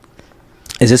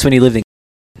 Is this when you lived in...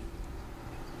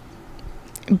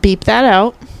 Beep that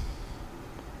out.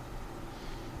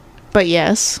 But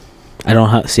yes. I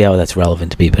don't see how that's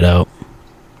relevant to beep it out.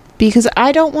 Because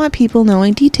I don't want people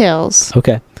knowing details.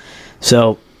 Okay.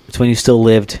 So, it's when you still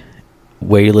lived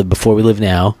where you lived before we live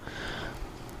now.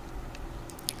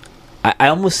 I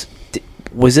almost...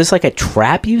 Was this like a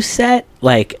trap you set?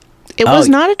 Like... It was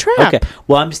not a trap. Okay.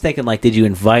 Well, I'm just thinking, like, did you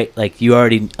invite... Like, you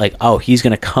already... Like, oh, he's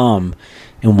going to come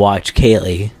and watch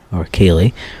Kaylee.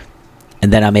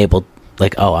 And then I'm able...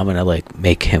 Like, oh, I'm going to, like,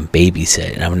 make him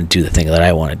babysit. And I'm going to do the thing that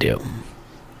I want to do.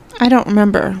 I don't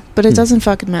remember. But it doesn't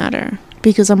fucking matter.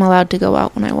 Because I'm allowed to go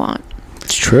out when I want.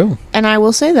 It's true. And I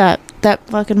will say that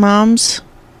fucking moms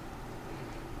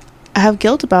I have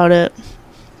guilt about it.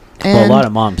 Well, a And lot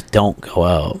of moms don't go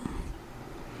out.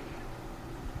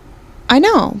 I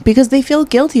know, because they feel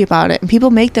guilty about it, and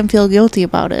people make them feel guilty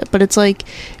about it. But it's like,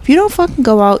 if you don't fucking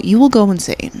go out, you will go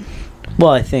insane.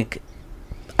 Well, I think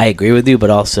I agree with you, but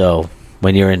also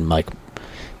when you're in, like,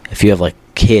 if you have, like,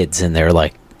 kids and they're,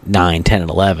 like, 9, 10, and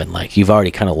 11, like, you've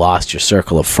already kind of lost your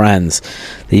circle of friends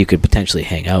that you could potentially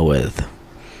hang out with.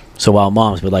 So while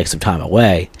moms would like some time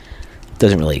away, it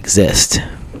doesn't really exist.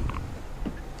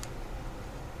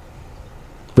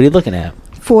 What are you looking at?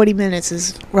 40 minutes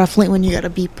is roughly when you gotta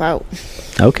beep out.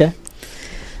 Okay.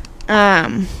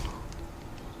 Yeah,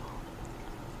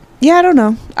 I don't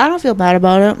know. I don't feel bad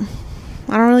about it.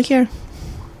 I don't really care.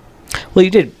 Well,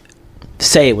 you did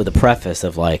say it with a preface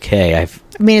of, like, hey, I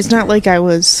mean, it's not like I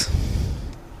was...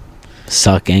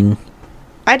 sucking.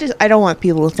 I don't want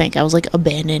people to think I was, like,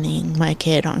 abandoning my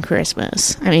kid on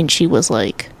Christmas. I mean, she was,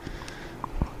 like...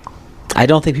 I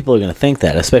don't think people are going to think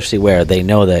that, especially where they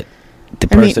know that the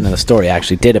person in the story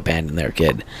actually did abandon their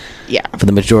kid. Yeah. For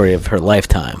the majority of her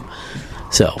lifetime.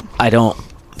 So, I don't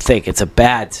think it's a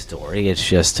bad story. It's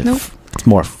just, Nope. It's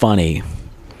more funny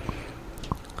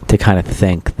to kind of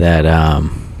think that,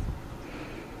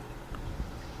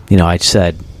 you know, I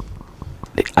said,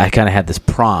 I kind of had this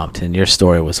prompt, and your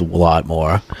story was a lot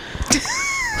more.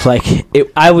 Like,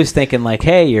 I was thinking, like,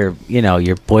 hey, your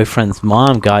boyfriend's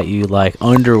mom got you, like,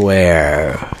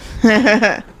 underwear.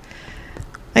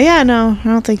 Yeah, no, I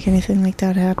don't think anything like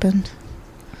that happened.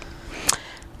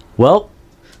 Well,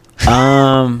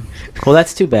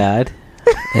 that's too bad.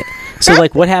 So,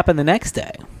 like, what happened the next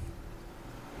day?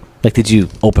 Like, did you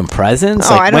open presents?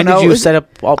 Oh, Like, I don't when know. did you set up?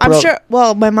 I'm sure.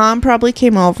 Well, my mom probably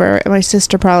came over, and my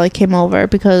sister probably came over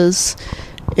because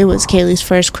it was Kaylee's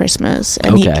first Christmas,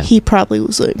 and Okay. he probably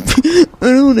was like, "I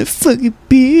don't want to fucking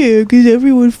be here because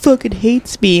everyone fucking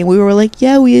hates me." And we were like,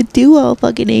 "Yeah, we do all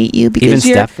fucking hate you because Even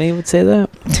you're Stephanie would say that.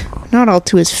 not all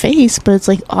to his face, but it's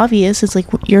like obvious. It's like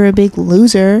you're a big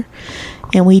loser,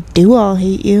 and we do all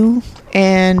hate you."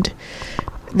 And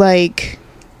like,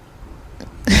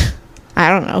 I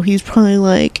don't know. He's probably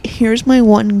like, "Here's my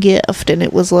one gift," and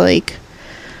it was like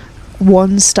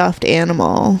one stuffed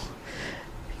animal.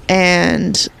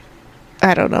 And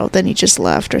I don't know. Then he just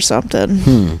left or something.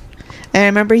 And I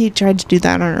remember he tried to do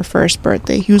that on her first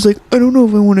birthday. He was like, "I don't know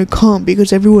if I want to come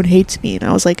because everyone hates me." And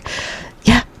I was like,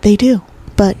 "Yeah, they do.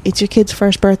 But it's your kid's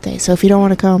first birthday. So if you don't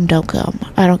want to come, don't come.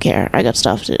 I don't care. I got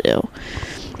stuff to do."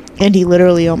 And he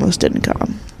literally almost didn't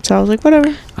come. So I was like,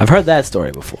 whatever. I've heard that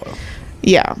story before.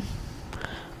 Yeah.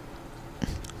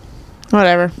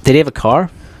 Whatever. Did he have a car?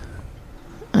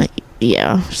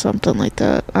 Yeah, something like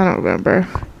that. I don't remember.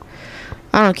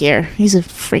 I don't care. He's a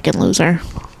freaking loser.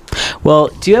 Well,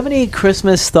 do you have any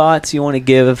Christmas thoughts you want to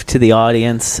give to the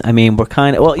audience? I mean,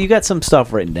 you got some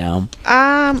stuff written down.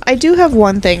 I do have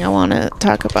one thing I want to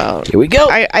talk about. Here we go.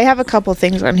 I have a couple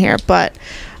things on here, but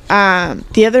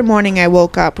the other morning I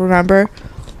woke up, remember?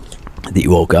 That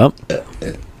you woke up?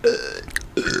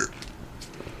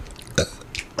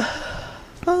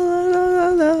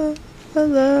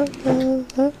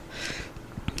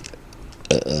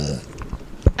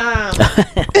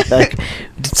 Like,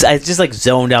 I just like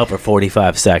zoned out for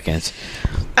 45 seconds.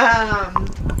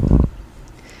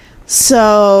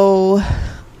 So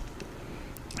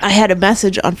I had a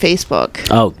message on Facebook.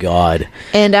 Oh God.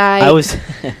 And I was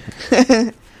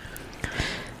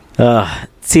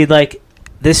see, like,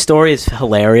 this story is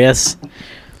hilarious,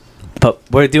 but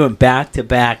we're doing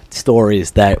back-to-back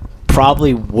stories that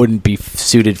probably wouldn't be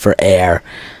suited for air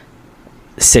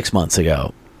 6 months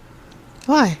ago.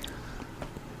 Why?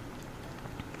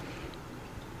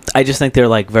 I just think they're,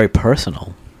 like, very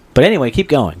personal. But anyway, keep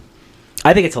going.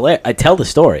 I think it's hilarious. I tell the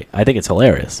story. I think it's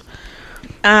hilarious.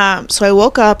 So I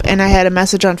woke up and I had a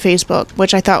message on Facebook,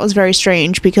 which I thought was very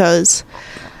strange because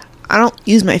I don't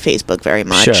use my Facebook very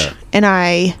much. Sure. And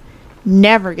I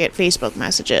never get Facebook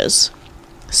messages.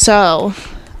 So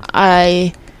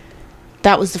that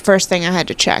was the first thing I had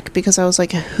to check because I was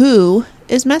like, who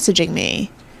is messaging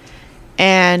me?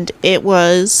 And it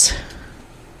was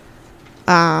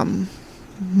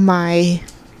my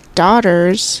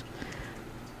daughter's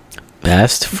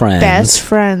Best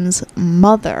friend's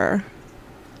mother,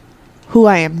 who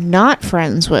I am not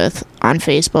friends with on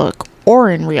Facebook or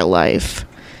in real life.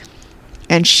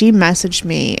 And she messaged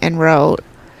me and wrote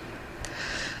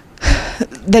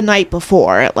the night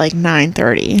before at like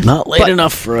 9:30. Not late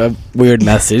enough for a weird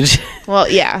message. Well,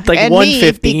 yeah. Like and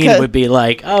 1:15 would be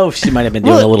like, oh, she might have been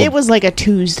doing a little. It was like a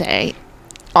Tuesday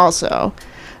also.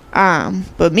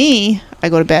 But me, I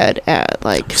go to bed at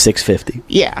like 6:50.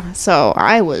 Yeah, so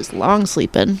I was long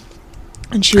sleeping.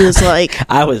 And she was like,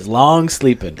 I was long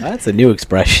sleeping. That's a new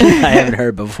expression I haven't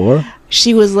heard before.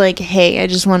 she was like, hey, I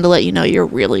just wanted to let you know you're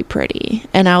really pretty.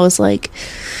 And I was like,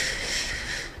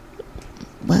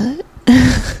 what?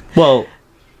 Well,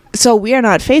 So we are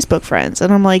not Facebook friends.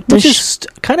 And I'm like, which is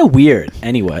kind of weird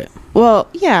anyway. well,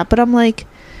 yeah, but I'm like,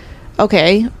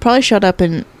 okay, probably showed up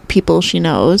in people she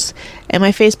knows. And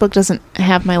my Facebook doesn't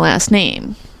have my last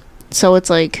name. So it's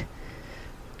like,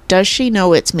 does she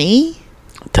know it's me?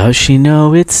 Does she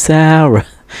know it's Sarah?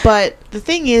 But the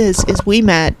thing is we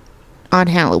met on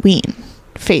Halloween,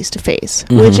 face to face,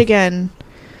 which again,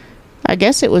 I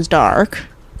guess it was dark,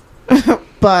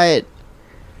 but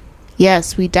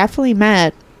yes, we definitely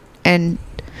met and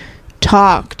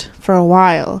talked for a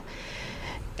while.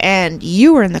 And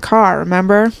you were in the car,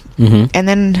 remember? Mm-hmm. And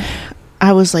then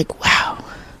I was like, wow,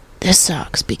 this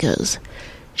sucks because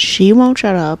she won't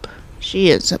shut up. She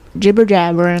is jibber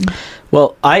jabbering.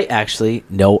 Well, I actually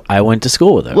know I went to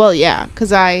school with her. Well, yeah,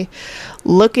 because I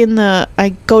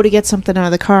go to get something out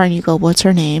of the car and you go, what's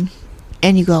her name?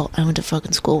 And you go, I went to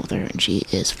fucking school with her and she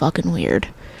is fucking weird.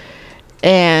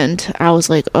 And I was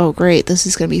like, oh, great, this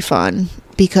is going to be fun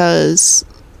because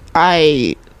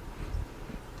I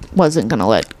wasn't going to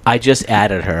let... I just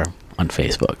added her on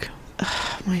Facebook.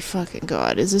 Oh, my fucking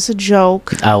God, is this a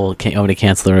joke? I'm going to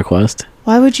cancel the request.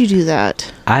 Why would you do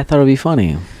that? I thought it would be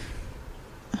funny.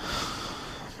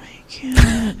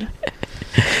 God.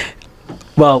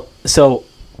 Well, so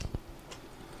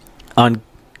on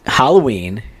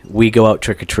Halloween, we go out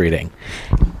trick-or-treating.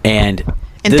 And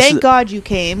thank God you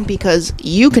came because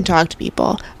you can talk to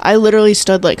people. I literally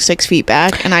stood like 6 feet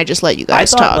back and I just let you guys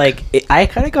talk. I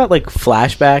kind of got like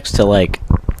flashbacks to like,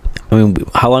 I mean,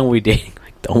 how long were we dating?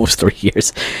 Like almost 3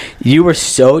 years. You were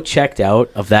so checked out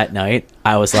of that night.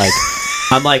 I was like,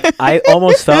 I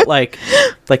almost felt like,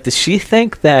 does she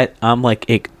think that I'm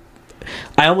like,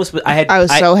 I was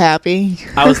so happy.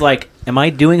 I was like, am I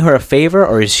doing her a favor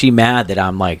or is she mad that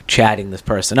I'm like chatting this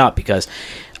person up? Because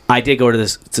I did go to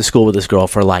school with this girl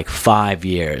for like 5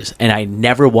 years and I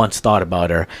never once thought about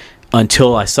her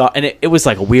until I saw, and it was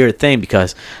like a weird thing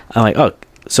because I'm like, oh,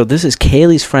 so this is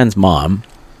Kaylee's friend's mom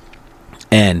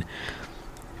and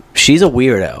she's a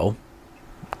weirdo.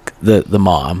 The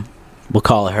mom, we'll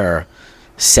call her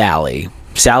Sally.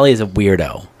 Sally is a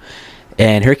weirdo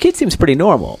and her kid seems pretty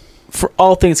normal for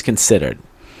all things considered.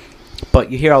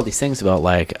 But you hear all these things about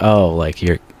like, oh, like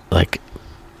you're like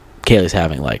Kaylee's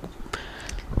having like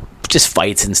just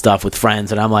fights and stuff with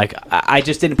friends, and I'm like, I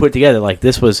just didn't put it together. Like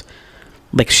this was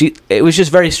like it was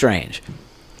just very strange.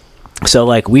 So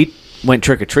like we went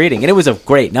trick-or-treating and it was a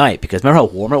great night because remember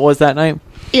how warm it was that night?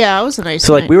 Yeah, it was a nice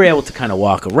So night. like we were able to kind of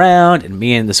walk around and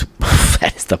me and this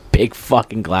that is the big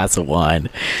fucking glass of wine.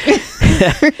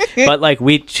 But like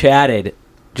we chatted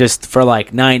just for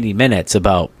like 90 minutes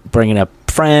about bringing up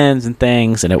friends and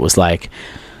things, and it was like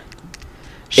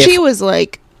she was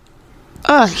like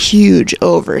a huge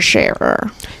oversharer.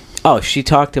 Oh, she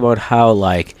talked about how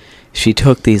like she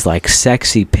took these like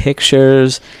sexy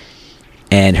pictures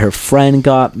and her friend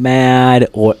got mad,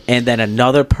 and then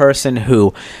another person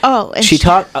who she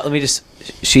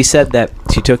said that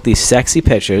she took these sexy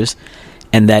pictures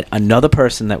and that another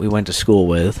person that we went to school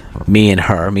with, me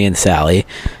and Sally,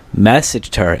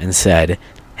 messaged her and said,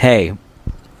 hey,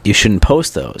 you shouldn't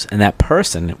post those. And that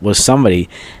person was somebody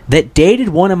that dated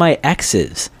one of my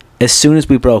exes as soon as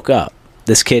we broke up.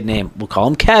 This kid named, we'll call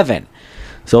him Kevin.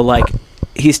 So like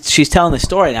she's telling the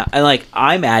story now, and like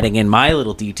I'm adding in my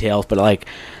little details, but like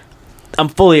I'm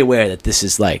fully aware that this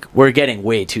is like we're getting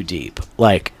way too deep.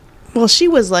 Like, well, she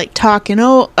was like talking.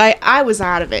 I was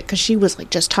out of it because she was like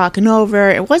just talking over.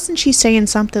 And wasn't she saying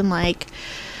something like?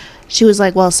 She was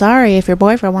like, well, sorry if your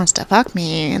boyfriend wants to fuck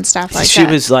me and stuff like that. She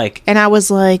was like... And I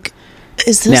was like,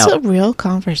 is this a real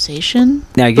conversation?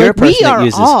 Now, you're a person that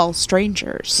uses... We are all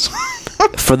strangers.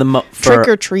 for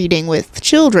trick-or-treating with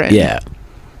children. Yeah.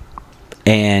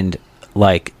 And,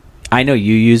 like, I know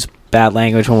you use bad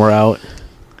language when we're out.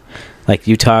 Like,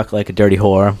 you talk like a dirty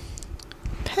whore.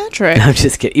 Patrick. I'm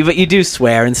just kidding. But you do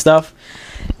swear and stuff.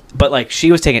 But, like,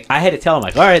 she was taking... I had to tell him,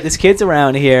 like, all right, this kid's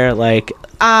around here, like...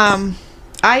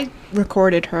 I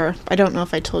recorded her. I don't know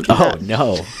if I told you that. Oh,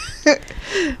 no.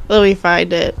 Let me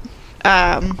find it.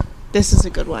 This is a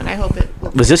good one. I hope it...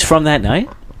 Was this from that night?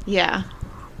 Yeah.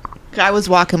 I was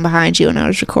walking behind you and I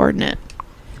was recording it.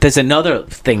 There's another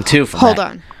thing, too, from Hold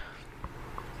on.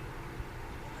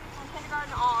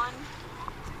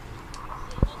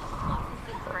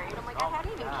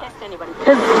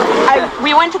 Because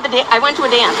I went to a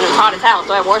dance and it was hot as hell,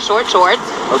 so I wore short shorts.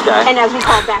 Okay. And as we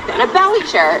called back then, a belly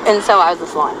shirt, and so I was a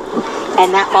slut.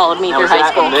 And that followed me through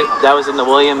high school. That was in the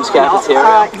Williams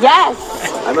cafeteria? Yes.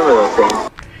 I remember those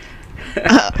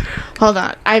things. Hold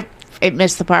on. I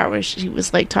missed the part where she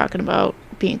was like talking about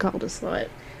being called a slut.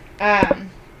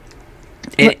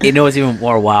 You know what's even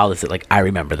more wild is that like I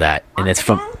remember that, and it's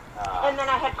from. And then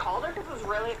I had called her because I was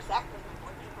really upset.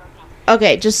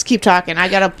 Okay, just keep talking. I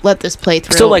gotta let this play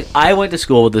through. So like I went to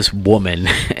school with this woman.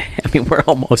 I mean, we're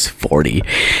almost 40,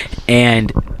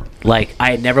 and like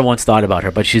I had never once thought about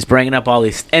her, but she's bringing up all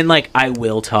these, and like I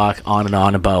will talk on and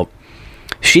on about.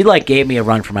 She like gave me a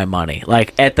run for my money.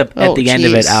 Like at the end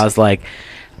of it, I was like,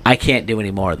 I can't do any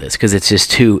more of this because it's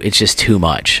just too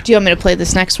much. Do you want me to play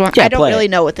this next one? Yeah, I don't play really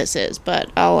it. know what this is,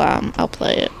 but I'll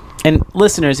play it. And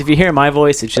listeners, if you hear my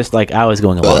voice, it's just like I was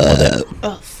going along with it.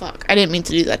 Oh fuck! I didn't mean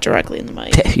to do that directly in the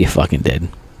mic. You fucking did.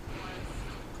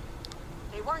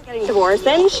 They weren't getting divorced.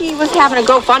 Then she was having a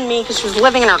GoFundMe because she was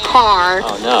living in her car.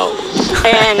 Oh no.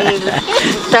 And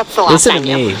that's the last Listen to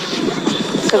time. me.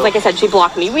 Because, like I said, she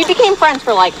blocked me. We became friends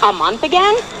for like a month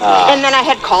again. And then I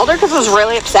had called her because I was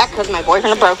really upset because my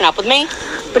boyfriend had broken up with me.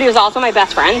 But he was also my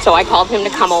best friend, so I called him to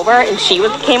come over. And she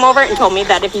came over and told me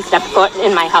that if he stepped foot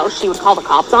in my house, she would call the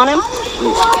cops on him.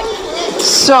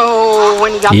 So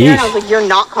when he got there, and I was like, "You're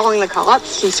not calling the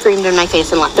cops," she screamed in my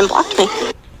face and left and blocked me.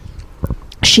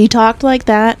 She talked like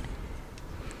that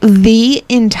the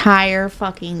entire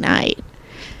fucking night.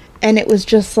 And it was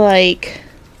just like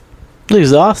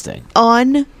Exhausting.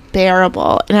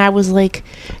 unbearable. And I was like,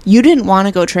 you didn't want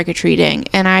to go trick-or-treating.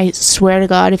 And I swear to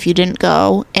God, if you didn't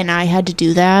go and I had to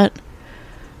do that,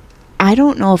 I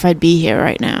don't know if I'd be here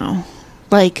right now.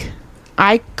 Like,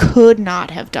 I could not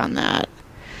have done that.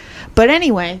 But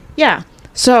anyway, yeah.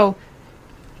 So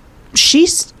she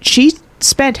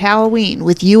spent Halloween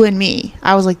with you and me.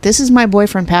 I was like, this is my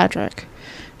boyfriend Patrick.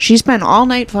 She spent all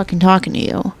night fucking talking to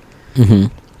you.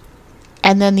 Mm-hmm.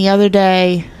 And then the other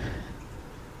day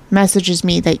messages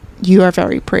me that you are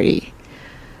very pretty.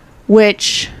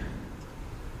 Which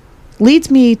leads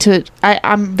me to...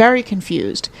 I'm very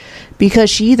confused. Because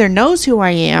she either knows who I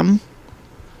am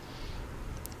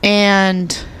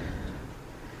and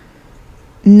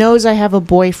knows I have a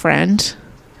boyfriend,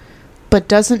 but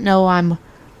doesn't know I'm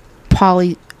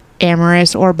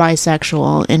polyamorous or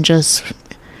bisexual, and just,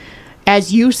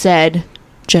 as you said,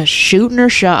 just shooting her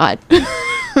shot.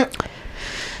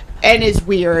 And is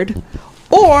weird.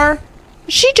 Or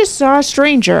she just saw a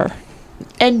stranger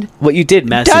and Well, you did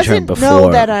message her doesn't before.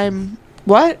 know that I'm...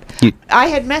 What? You- I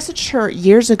had messaged her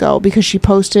years ago because she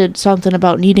posted something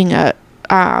about needing a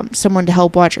someone to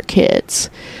help watch her kids.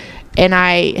 And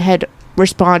I had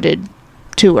responded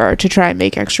to her to try and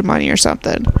make extra money or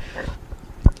something.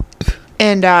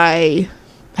 And I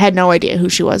had no idea who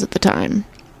she was at the time.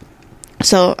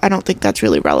 So I don't think that's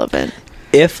really relevant.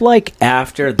 If like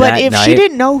after But that if night, she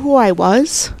didn't know who I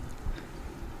was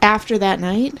after that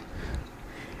night,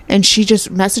 and she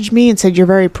just messaged me and said, "You're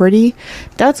very pretty,"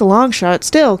 that's a long shot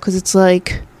still, because it's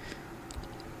like,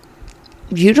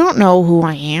 you don't know who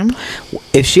I am.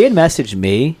 if she had messaged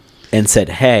me and said,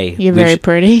 "Hey, You're we very should-"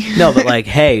 pretty. No, but like,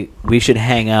 "Hey, we should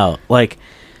hang out." Like,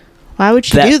 Why would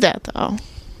she that- do that, though?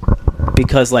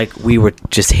 because like we were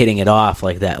just hitting it off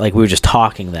like that, like we were just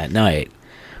talking that night.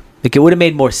 Like it would have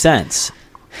made more sense.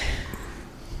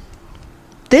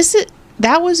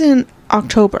 That was in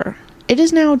October. It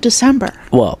is now December.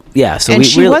 Well, yeah. So And we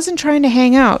she really, wasn't trying to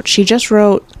hang out. She just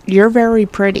wrote, "You're very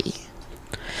pretty."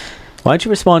 Why don't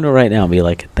you respond to her right now and be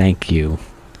like, "Thank you."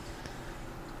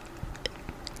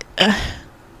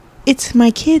 It's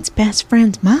my kid's best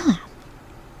friend's mom.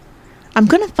 I'm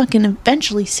gonna fucking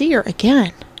eventually see her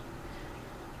again.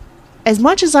 As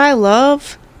much as I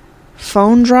love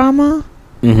phone drama,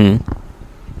 Mm-hmm.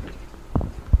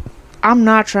 I'm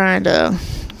not trying to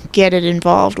get it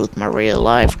involved with my real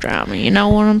life drama. You know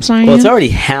what I'm saying? Well, it's already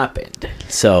happened.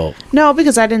 So No,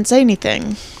 because I didn't say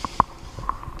anything.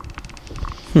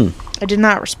 I did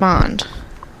not respond.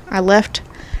 I left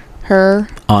her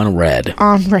on red.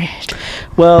 on red.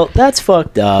 Well, that's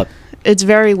fucked up. It's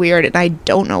very weird, and I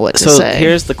don't know what to So say.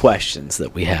 here's the questions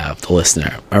that we have, the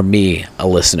listener, or me, a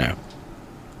listener.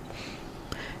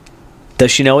 Does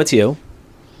she know it's you?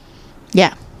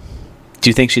 Yeah, Do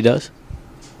you think she does?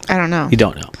 I don't know. You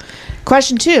don't know.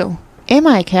 Question 2. Am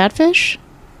I a catfish?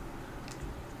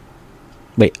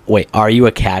 Wait, are you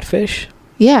a catfish?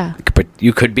 Yeah. But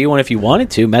you could be one if you wanted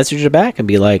to. Message her back and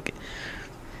be like,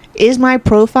 Is my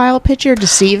profile picture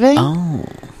deceiving? oh,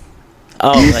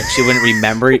 like she wouldn't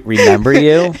remember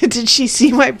you? Did she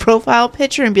see my profile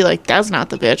picture and be like, "That's not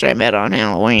the bitch I met on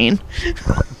Halloween"?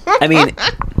 I mean,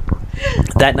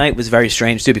 that night was very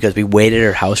strange too because we waited at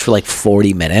her house for like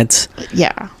 40 minutes.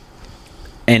 Yeah.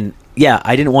 And yeah,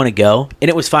 I didn't want to go, and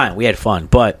it was fine. We had fun,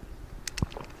 but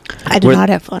I did We're- not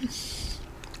have fun.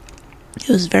 It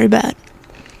was very bad.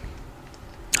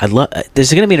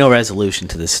 There's going to be no resolution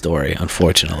to this story,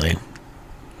 unfortunately.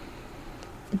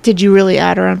 Did you really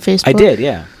add her on Facebook? I did,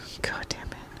 yeah. God damn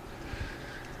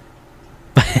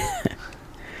it.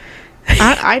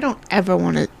 I don't ever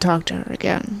want to talk to her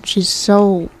again. She's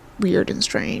so weird and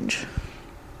strange.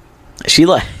 She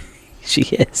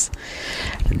is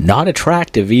not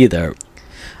attractive either.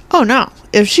 Oh no.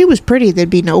 If she was pretty, there'd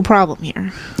be no problem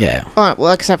here. Yeah.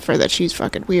 Well, except for that she's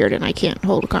fucking weird and I can't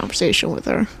hold a conversation with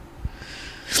her.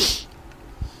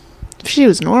 If she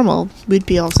was normal, we'd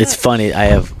be all set. It's funny. I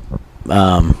have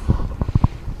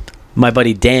my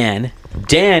buddy Dan.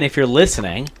 Dan, if you're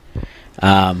listening,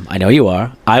 I know you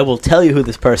are. I will tell you who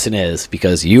this person is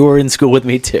because you were in school with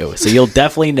me too, so you'll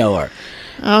definitely know her.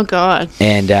 Oh God.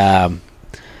 And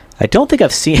I don't think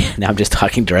I've seen. Now I'm just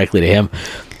talking directly to him.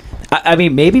 I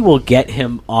mean, maybe we'll get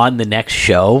him on the next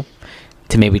show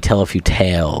to maybe tell a few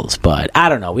tales, but I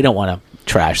don't know. We don't want to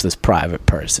trash this private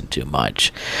person too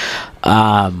much.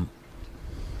 Yeah,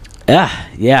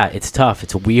 it's tough.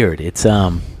 It's weird. It's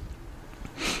if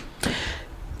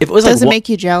it was Does it make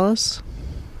you jealous?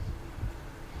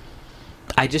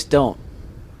 I just don't.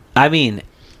 I mean,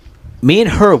 me and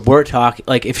her were talking.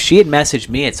 Like, if she had messaged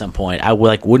me at some point, I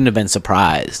wouldn't have been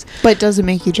surprised. But does it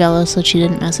make you jealous that she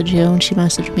didn't message you and she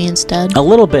messaged me instead? A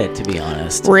little bit, to be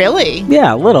honest. Really?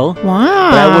 Yeah, a little.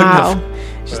 Wow. But I wouldn't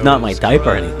have. She's not my type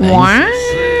or anything. Wow.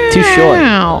 Too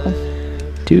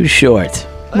short. Too short.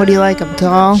 What do you like, him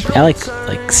tall? I like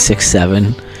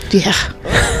 6'7". Yeah.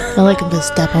 I like him to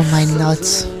step on my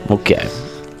nuts. Okay.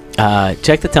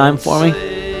 Check the time for me.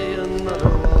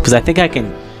 Because I think I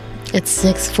can... It's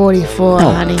 6:44,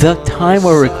 honey. The time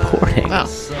we're recording. Oh.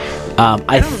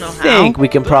 I think we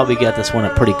can probably get this one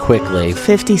up pretty quickly.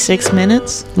 56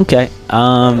 minutes? Okay.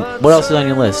 What else is on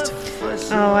your list?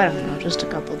 Oh, I don't know. Just a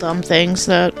couple dumb things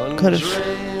that could have...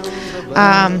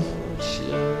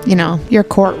 your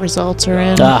court results are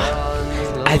in.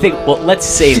 I think, let's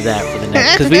save that for the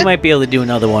next, because we might be able to do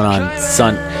another one on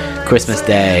Christmas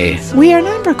Day. We are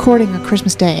not recording on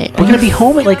Christmas Day. We're going to be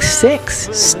home at 6.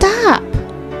 Stop.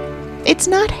 It's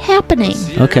not happening.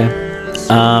 Okay.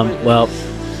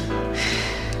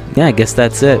 Yeah, I guess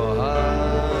that's it.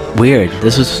 Weird.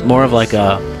 This was more of like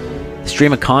a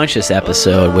stream of conscious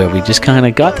episode where we just kind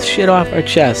of got the shit off our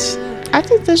chests. I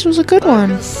think this was a good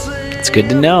one. It's good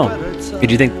to know. Do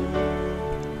you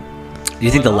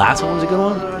think the last one was a good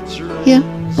one? Yeah.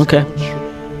 Okay.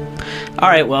 All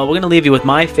right, well, we're going to leave you with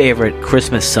my favorite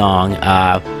Christmas song,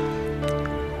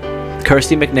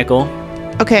 Kirsty McNichol.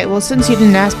 Okay, well, since you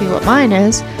didn't ask me what mine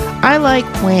is, I like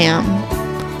Wham!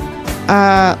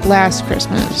 Last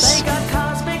Christmas.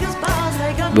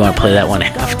 You want to play that one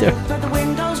after?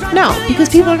 No, because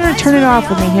people are going to turn it off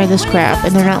when they hear this crap,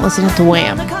 and they're not listening to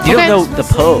Wham! You don't know the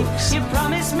Pogues.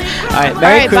 All right,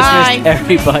 Merry Christmas,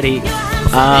 everybody.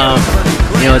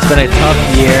 It's been a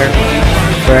tough year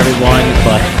for everyone,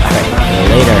 but all right,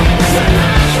 later.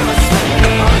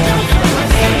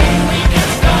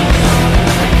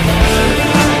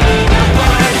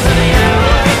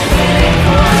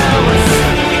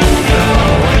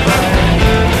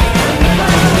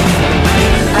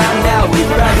 And now we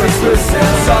rappers listen,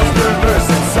 songs per verse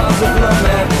and songs of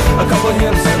lament. A couple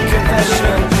hymns of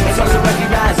confession, songs that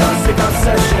recognize our sick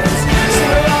obsessions.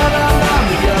 Sing it all out loud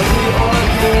together, we all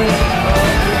again.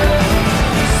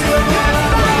 Sing it all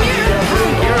out loud together,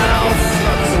 your house.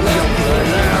 Sing it right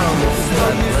now,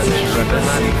 start music, keep a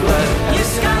secret. You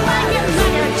skull like your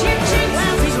mother, chip chip,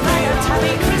 lousy fire,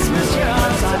 happy Christmas, your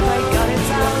arms are like God, it's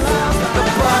our love. The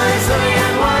boys of the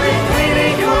NY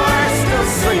cleaning chorus still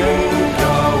singing,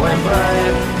 go away,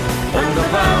 babe. And the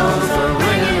bells are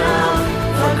ringing out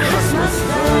for Christmas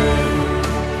Day.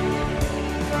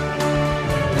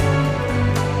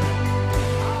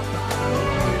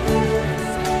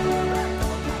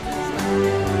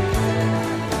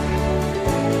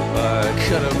 I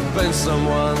could have been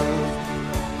someone.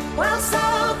 Well, so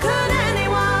could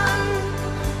anyone.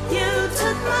 You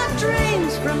took my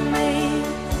dreams from me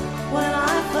when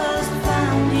I first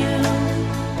found you.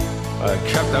 I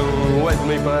kept them with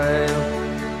me, babe.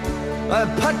 I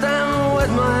put them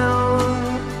with my own.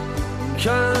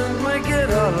 Can't make it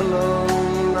all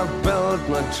alone. I built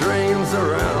my dreams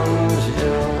around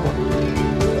you.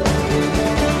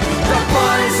 The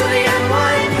boys of the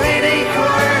NYPD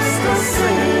chorus are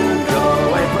singing, go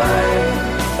away, babe.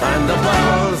 And the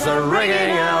bells are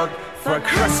ringing out for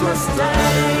Christmas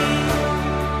Day.